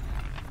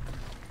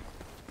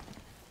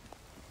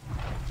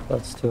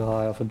 That's too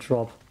high of a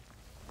drop.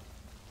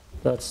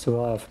 That's too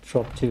high of a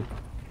drop too.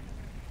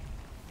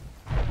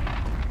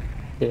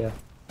 Yeah.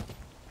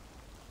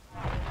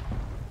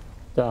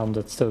 Damn,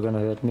 that's still gonna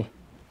hurt me.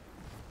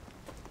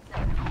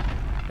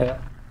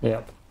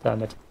 Yeah,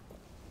 damn it.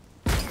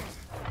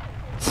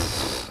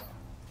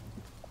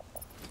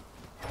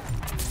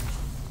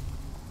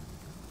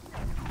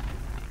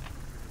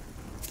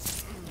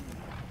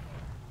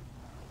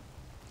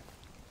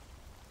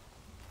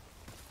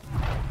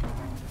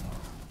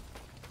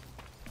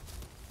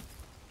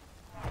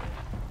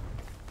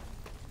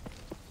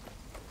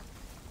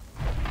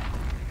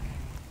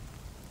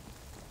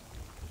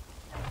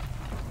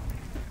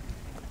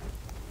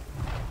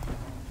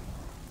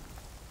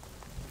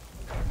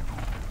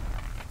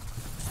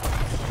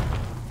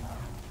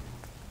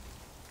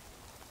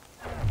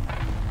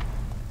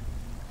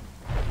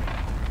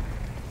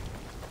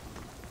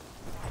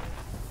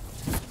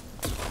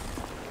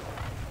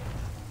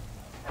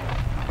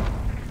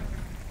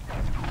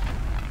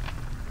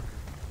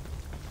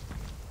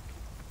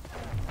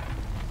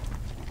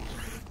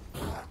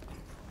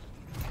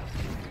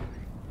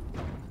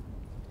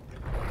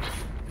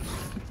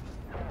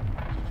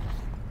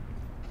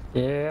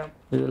 Yeah,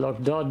 you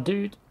like that,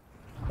 dude?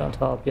 Can't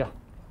help ya.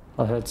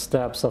 I heard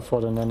stabs are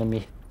for an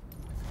enemy.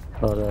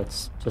 But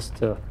it's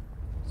just a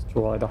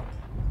strider.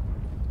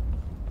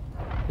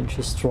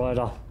 Pinchy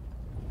strider.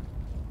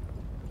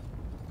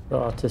 The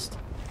artist.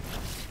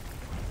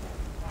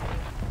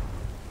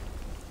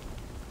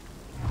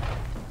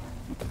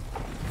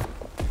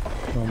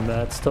 No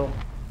mad still.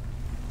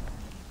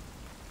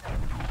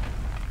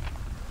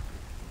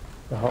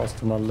 The house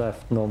to my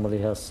left normally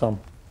has some.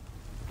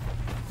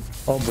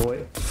 Oh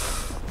boy.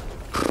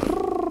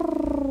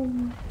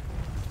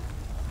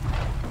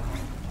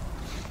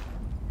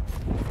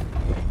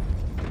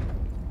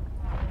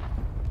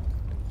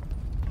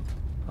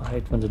 I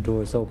hate when the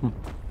door is open.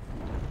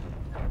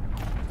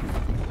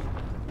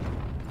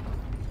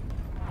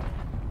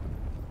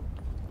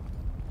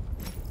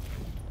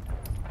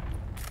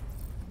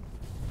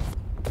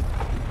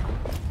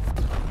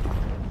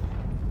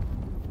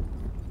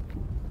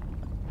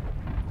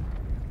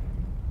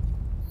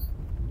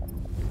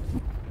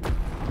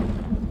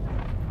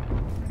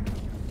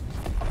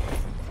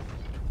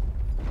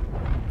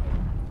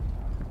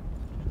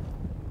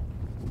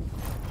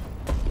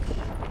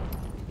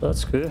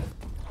 That's good.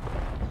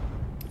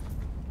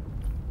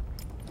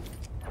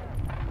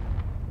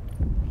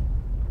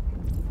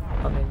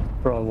 I mean,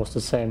 probably was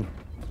the same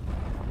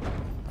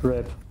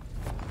grip.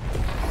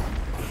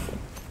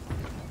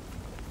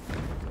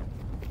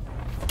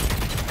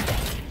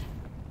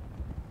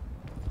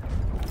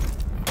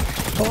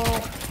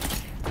 Oh!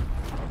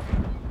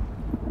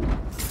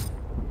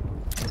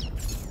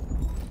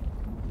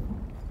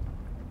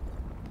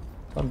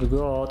 Time to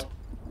go out.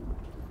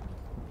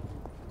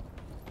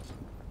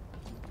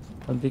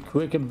 And be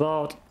quick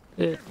about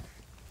it.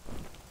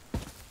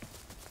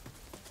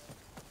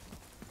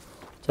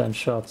 10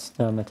 shots,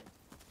 damn it.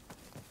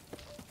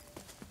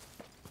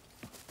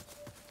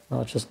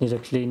 I just need a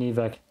clean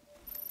evac.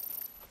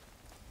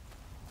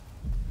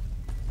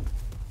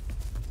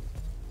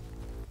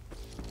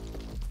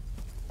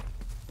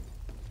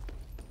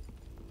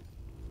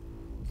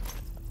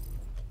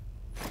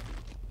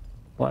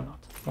 Why not?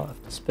 I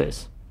have the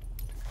space.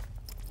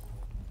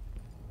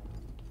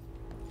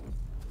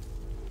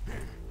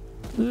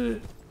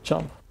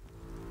 Jump.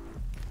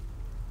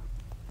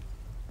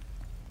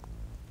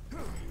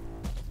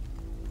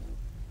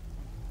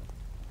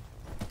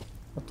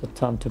 Not the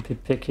time to be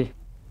picky.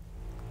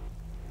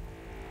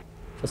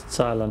 Just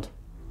silent.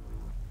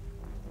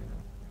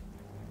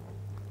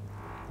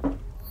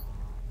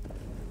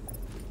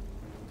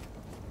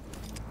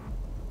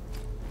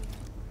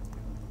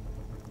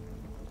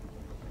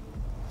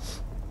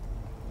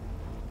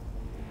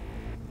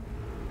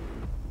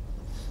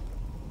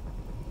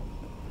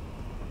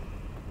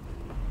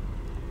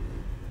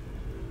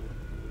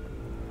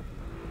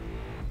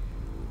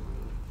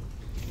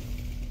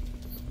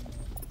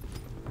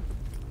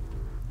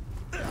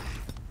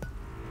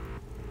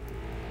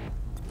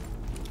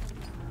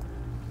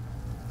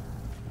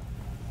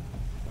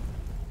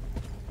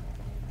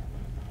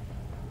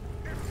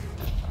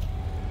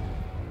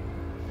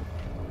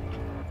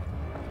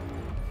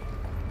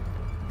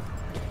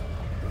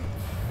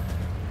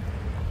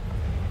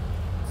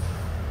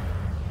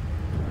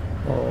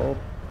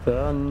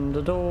 Open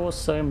the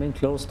doors, I mean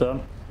close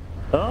them.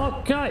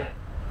 Okay!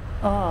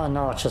 Ah,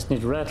 now I just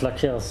need rattler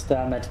kills,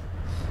 damn it.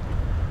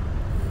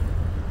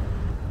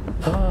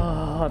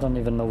 I don't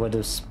even know where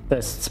the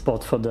best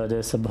spot for that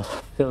is, but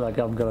I feel like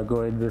I'm gonna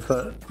go in with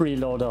a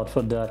reload out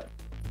for that.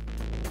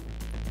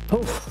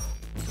 Oof.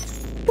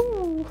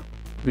 Ooh.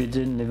 We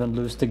didn't even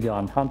lose the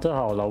gun. Hunt the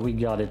Howler, we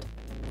got it.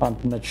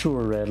 Hunt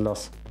mature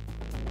rattlers.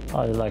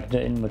 I like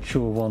the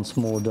immature ones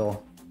more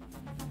though.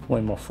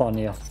 Way more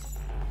funnier.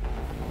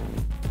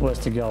 Where's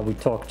the guy we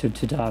talked to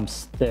 2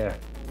 times? There.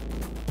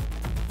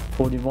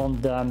 41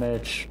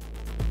 damage.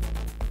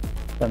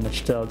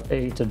 Damage dealt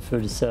 8 and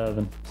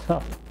 37.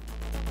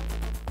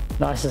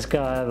 Nicest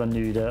guy I ever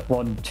knew, the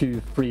 1, 2,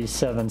 3,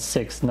 7,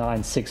 6,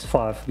 9, 6,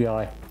 5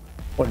 guy.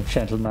 What a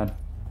gentleman.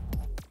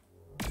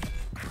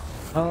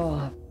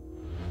 Oh,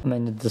 I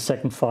mean, the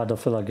second fight I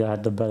feel like I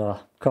had the better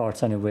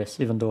cards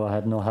anyways, even though I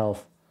had no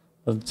health.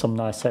 But some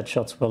nice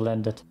headshots were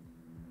landed.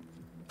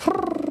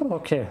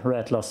 Okay,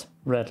 rattlers,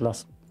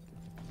 rattlers.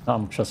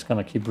 I'm just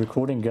gonna keep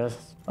recording,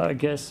 I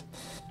guess.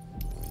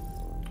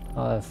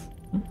 I have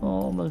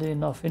normally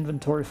enough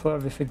inventory for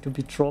everything to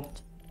be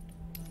dropped.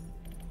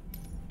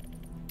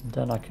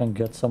 Then I can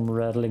get some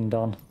rattling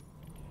done.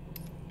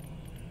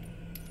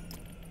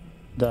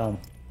 Damn.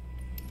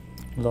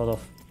 A lot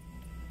of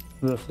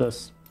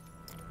worthless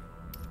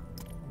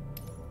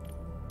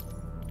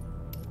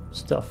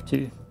stuff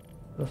too.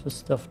 Worthless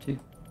stuff too.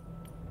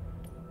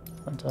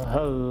 And a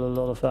hell of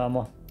a lot of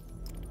ammo.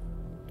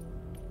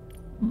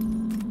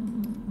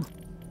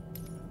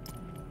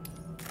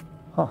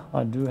 Huh,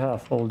 I do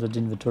have all that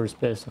inventory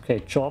space. Okay,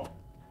 chop.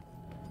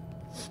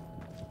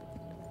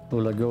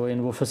 Will I go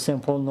in with a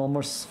simple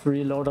normal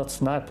 3-loaded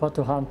sniper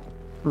to hunt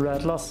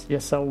rattlers?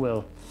 Yes, I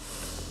will.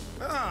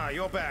 Ah,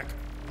 you're back.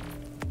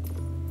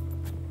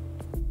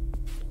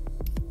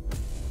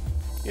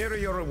 Here are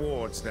your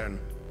rewards then.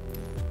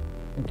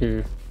 Thank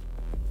you.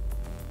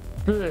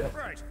 Blech.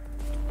 Right.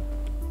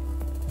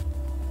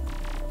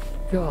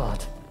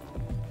 God.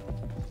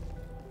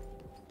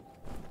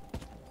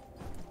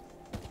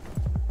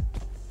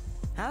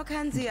 How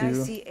can the Thank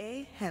you.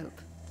 ICA help?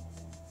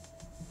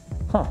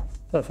 Huh,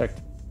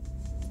 perfect.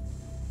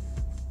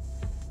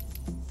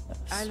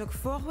 I look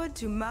forward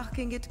to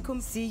marking it.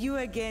 See you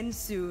again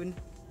soon.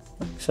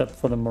 Except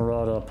for the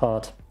Marauder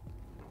part.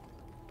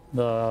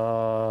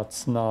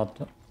 That's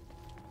not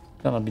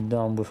gonna be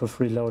done with a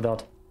free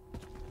loadout.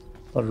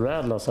 But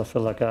rattlers, I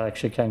feel like I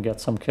actually can get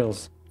some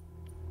kills.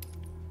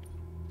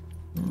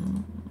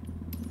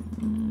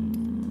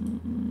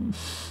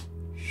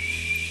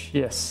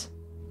 Yes.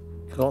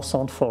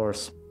 Croissant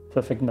Forest.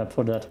 Perfect map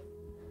for that.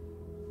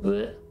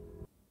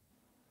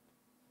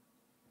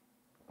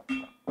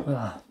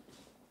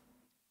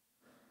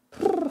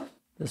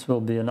 This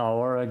will be an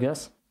hour, I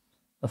guess.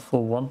 A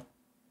full one.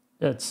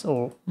 It's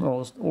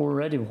almost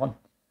already one.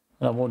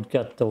 And I won't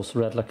get those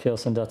rattler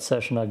kills in that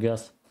session, I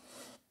guess.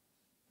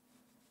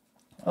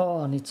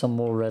 Oh, I need some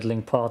more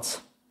rattling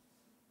parts.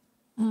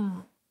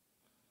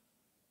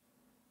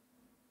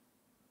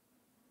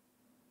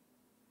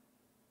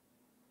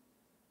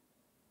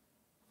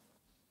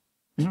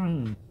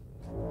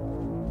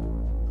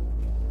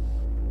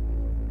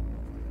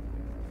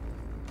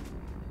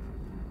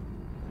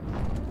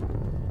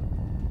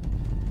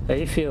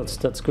 Hay fields,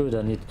 that's good.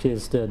 I need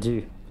kills there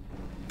too.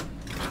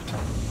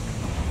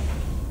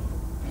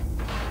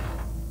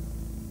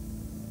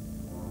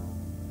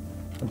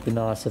 It'd be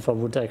nice if I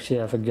would actually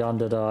have a gun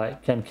that I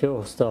can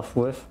kill stuff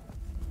with.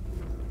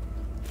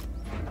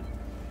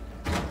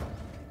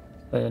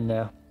 In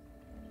there.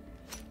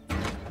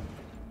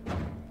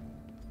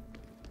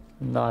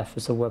 A knife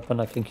is a weapon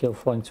I can kill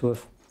things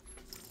with.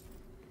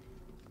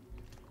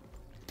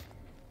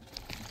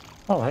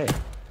 Oh hey.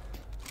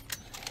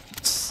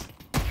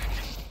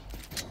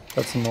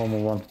 That's a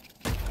normal one.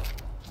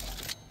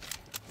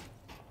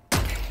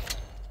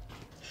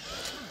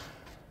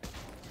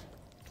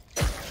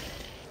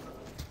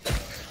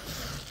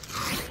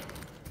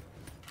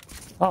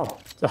 Oh,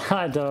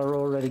 I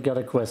already got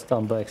a quest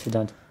done by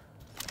accident.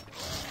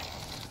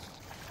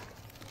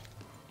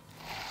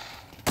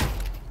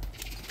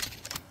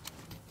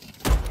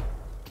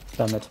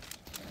 Damn it.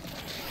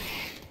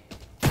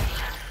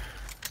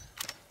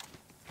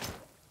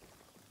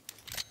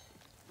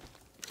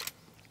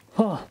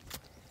 Huh.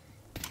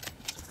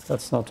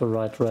 That's not the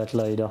right red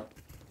later.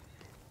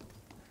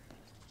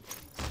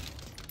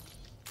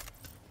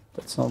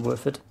 That's not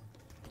worth it.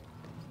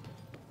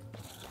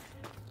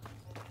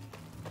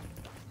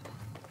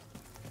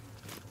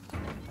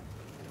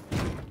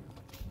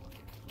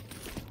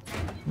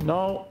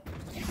 No.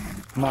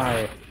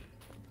 My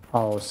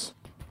house.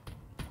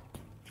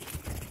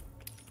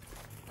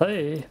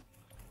 Hey.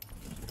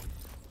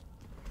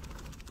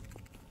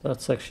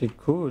 That's actually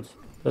good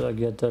that I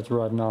get that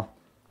right now.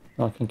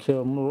 I can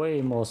kill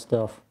way more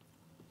stuff.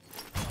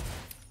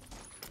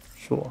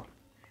 Sure.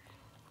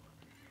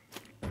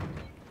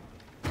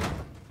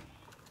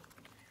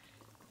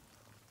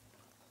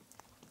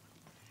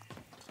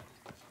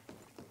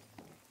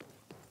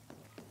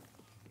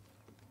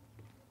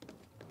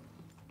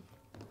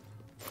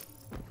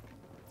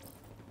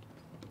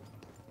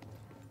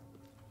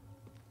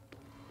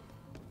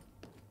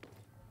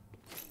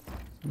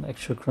 Some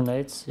extra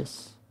grenades,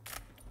 yes.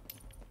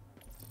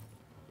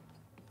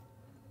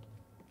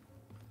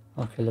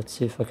 Okay, let's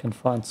see if I can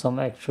find some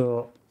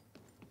actual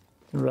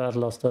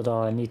rattlers that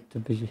I need to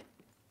be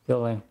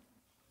killing.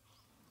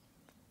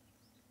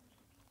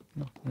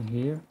 Nothing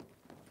here.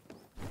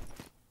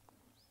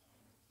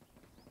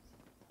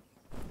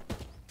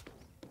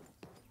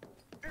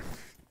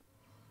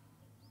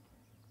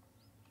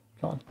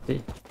 Can't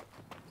be.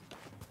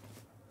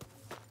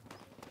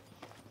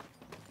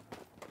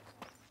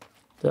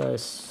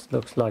 This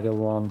looks like a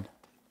one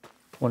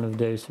of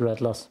those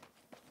rattlers.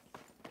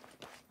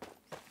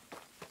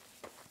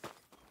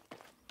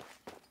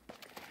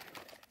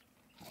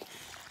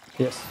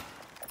 Yes.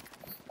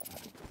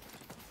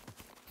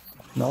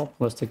 No,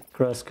 was the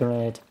grass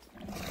grenade.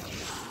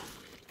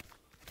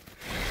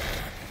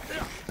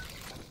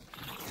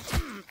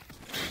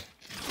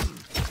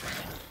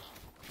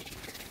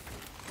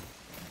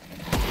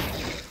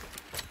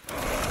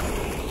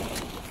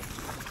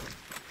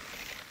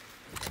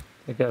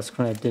 The gas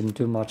grenade didn't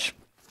do much.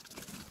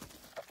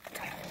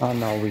 Oh,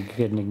 now we're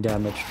getting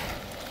damaged.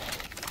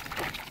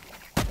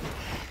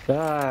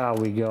 There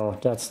we go.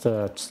 That's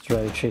the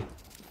strategy.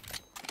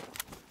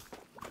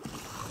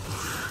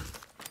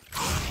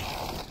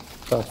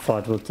 That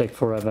fight will take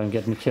forever and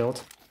get me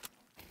killed.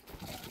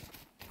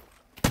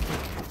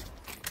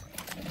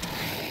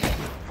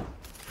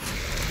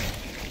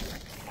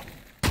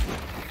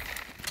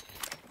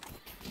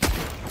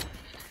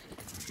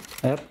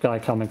 Yep, guy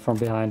coming from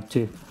behind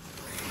too.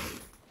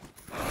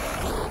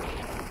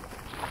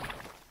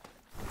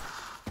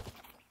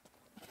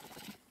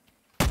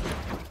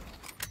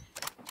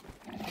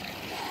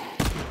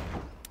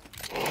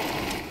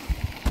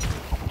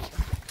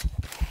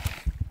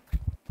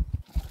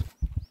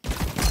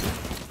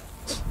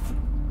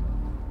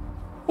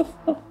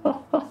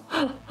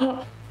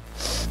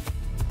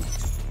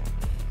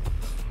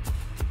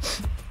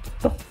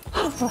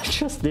 I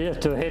just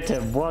needed to hit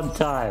him one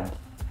time,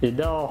 you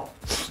know?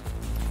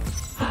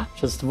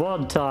 Just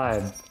one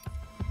time.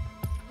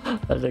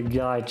 And the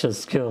guy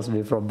just kills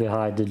me from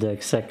behind in the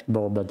exact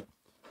moment.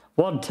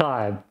 One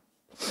time.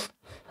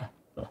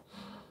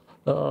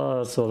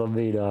 Oh, that's what I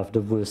mean. I have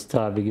the worst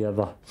timing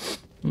ever.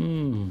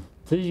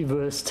 The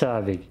worst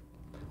timing.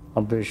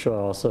 I'm pretty sure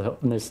I also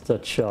missed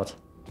that shot.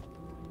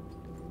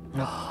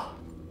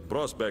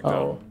 Prospector.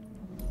 Oh.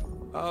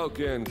 How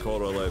can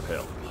Korolev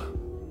help?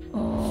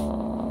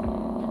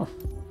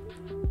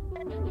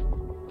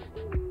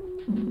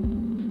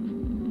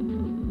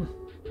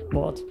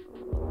 What?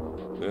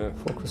 Yeah,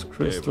 Focus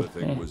crystal.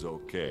 everything was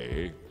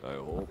okay, I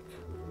hope.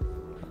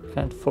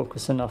 Can't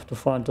focus enough to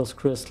find those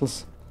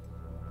crystals.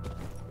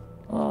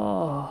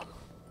 Oh.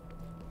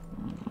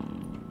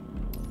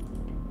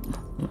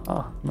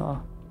 No,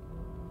 no.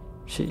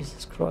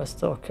 Jesus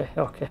Christ. Okay,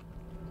 okay.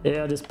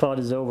 Yeah, this part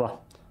is over.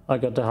 I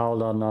got the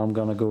Howler, now I'm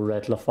gonna go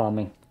rattler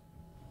farming.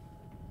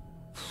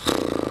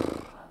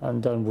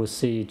 And then we'll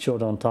see each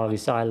other on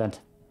Tharis Island.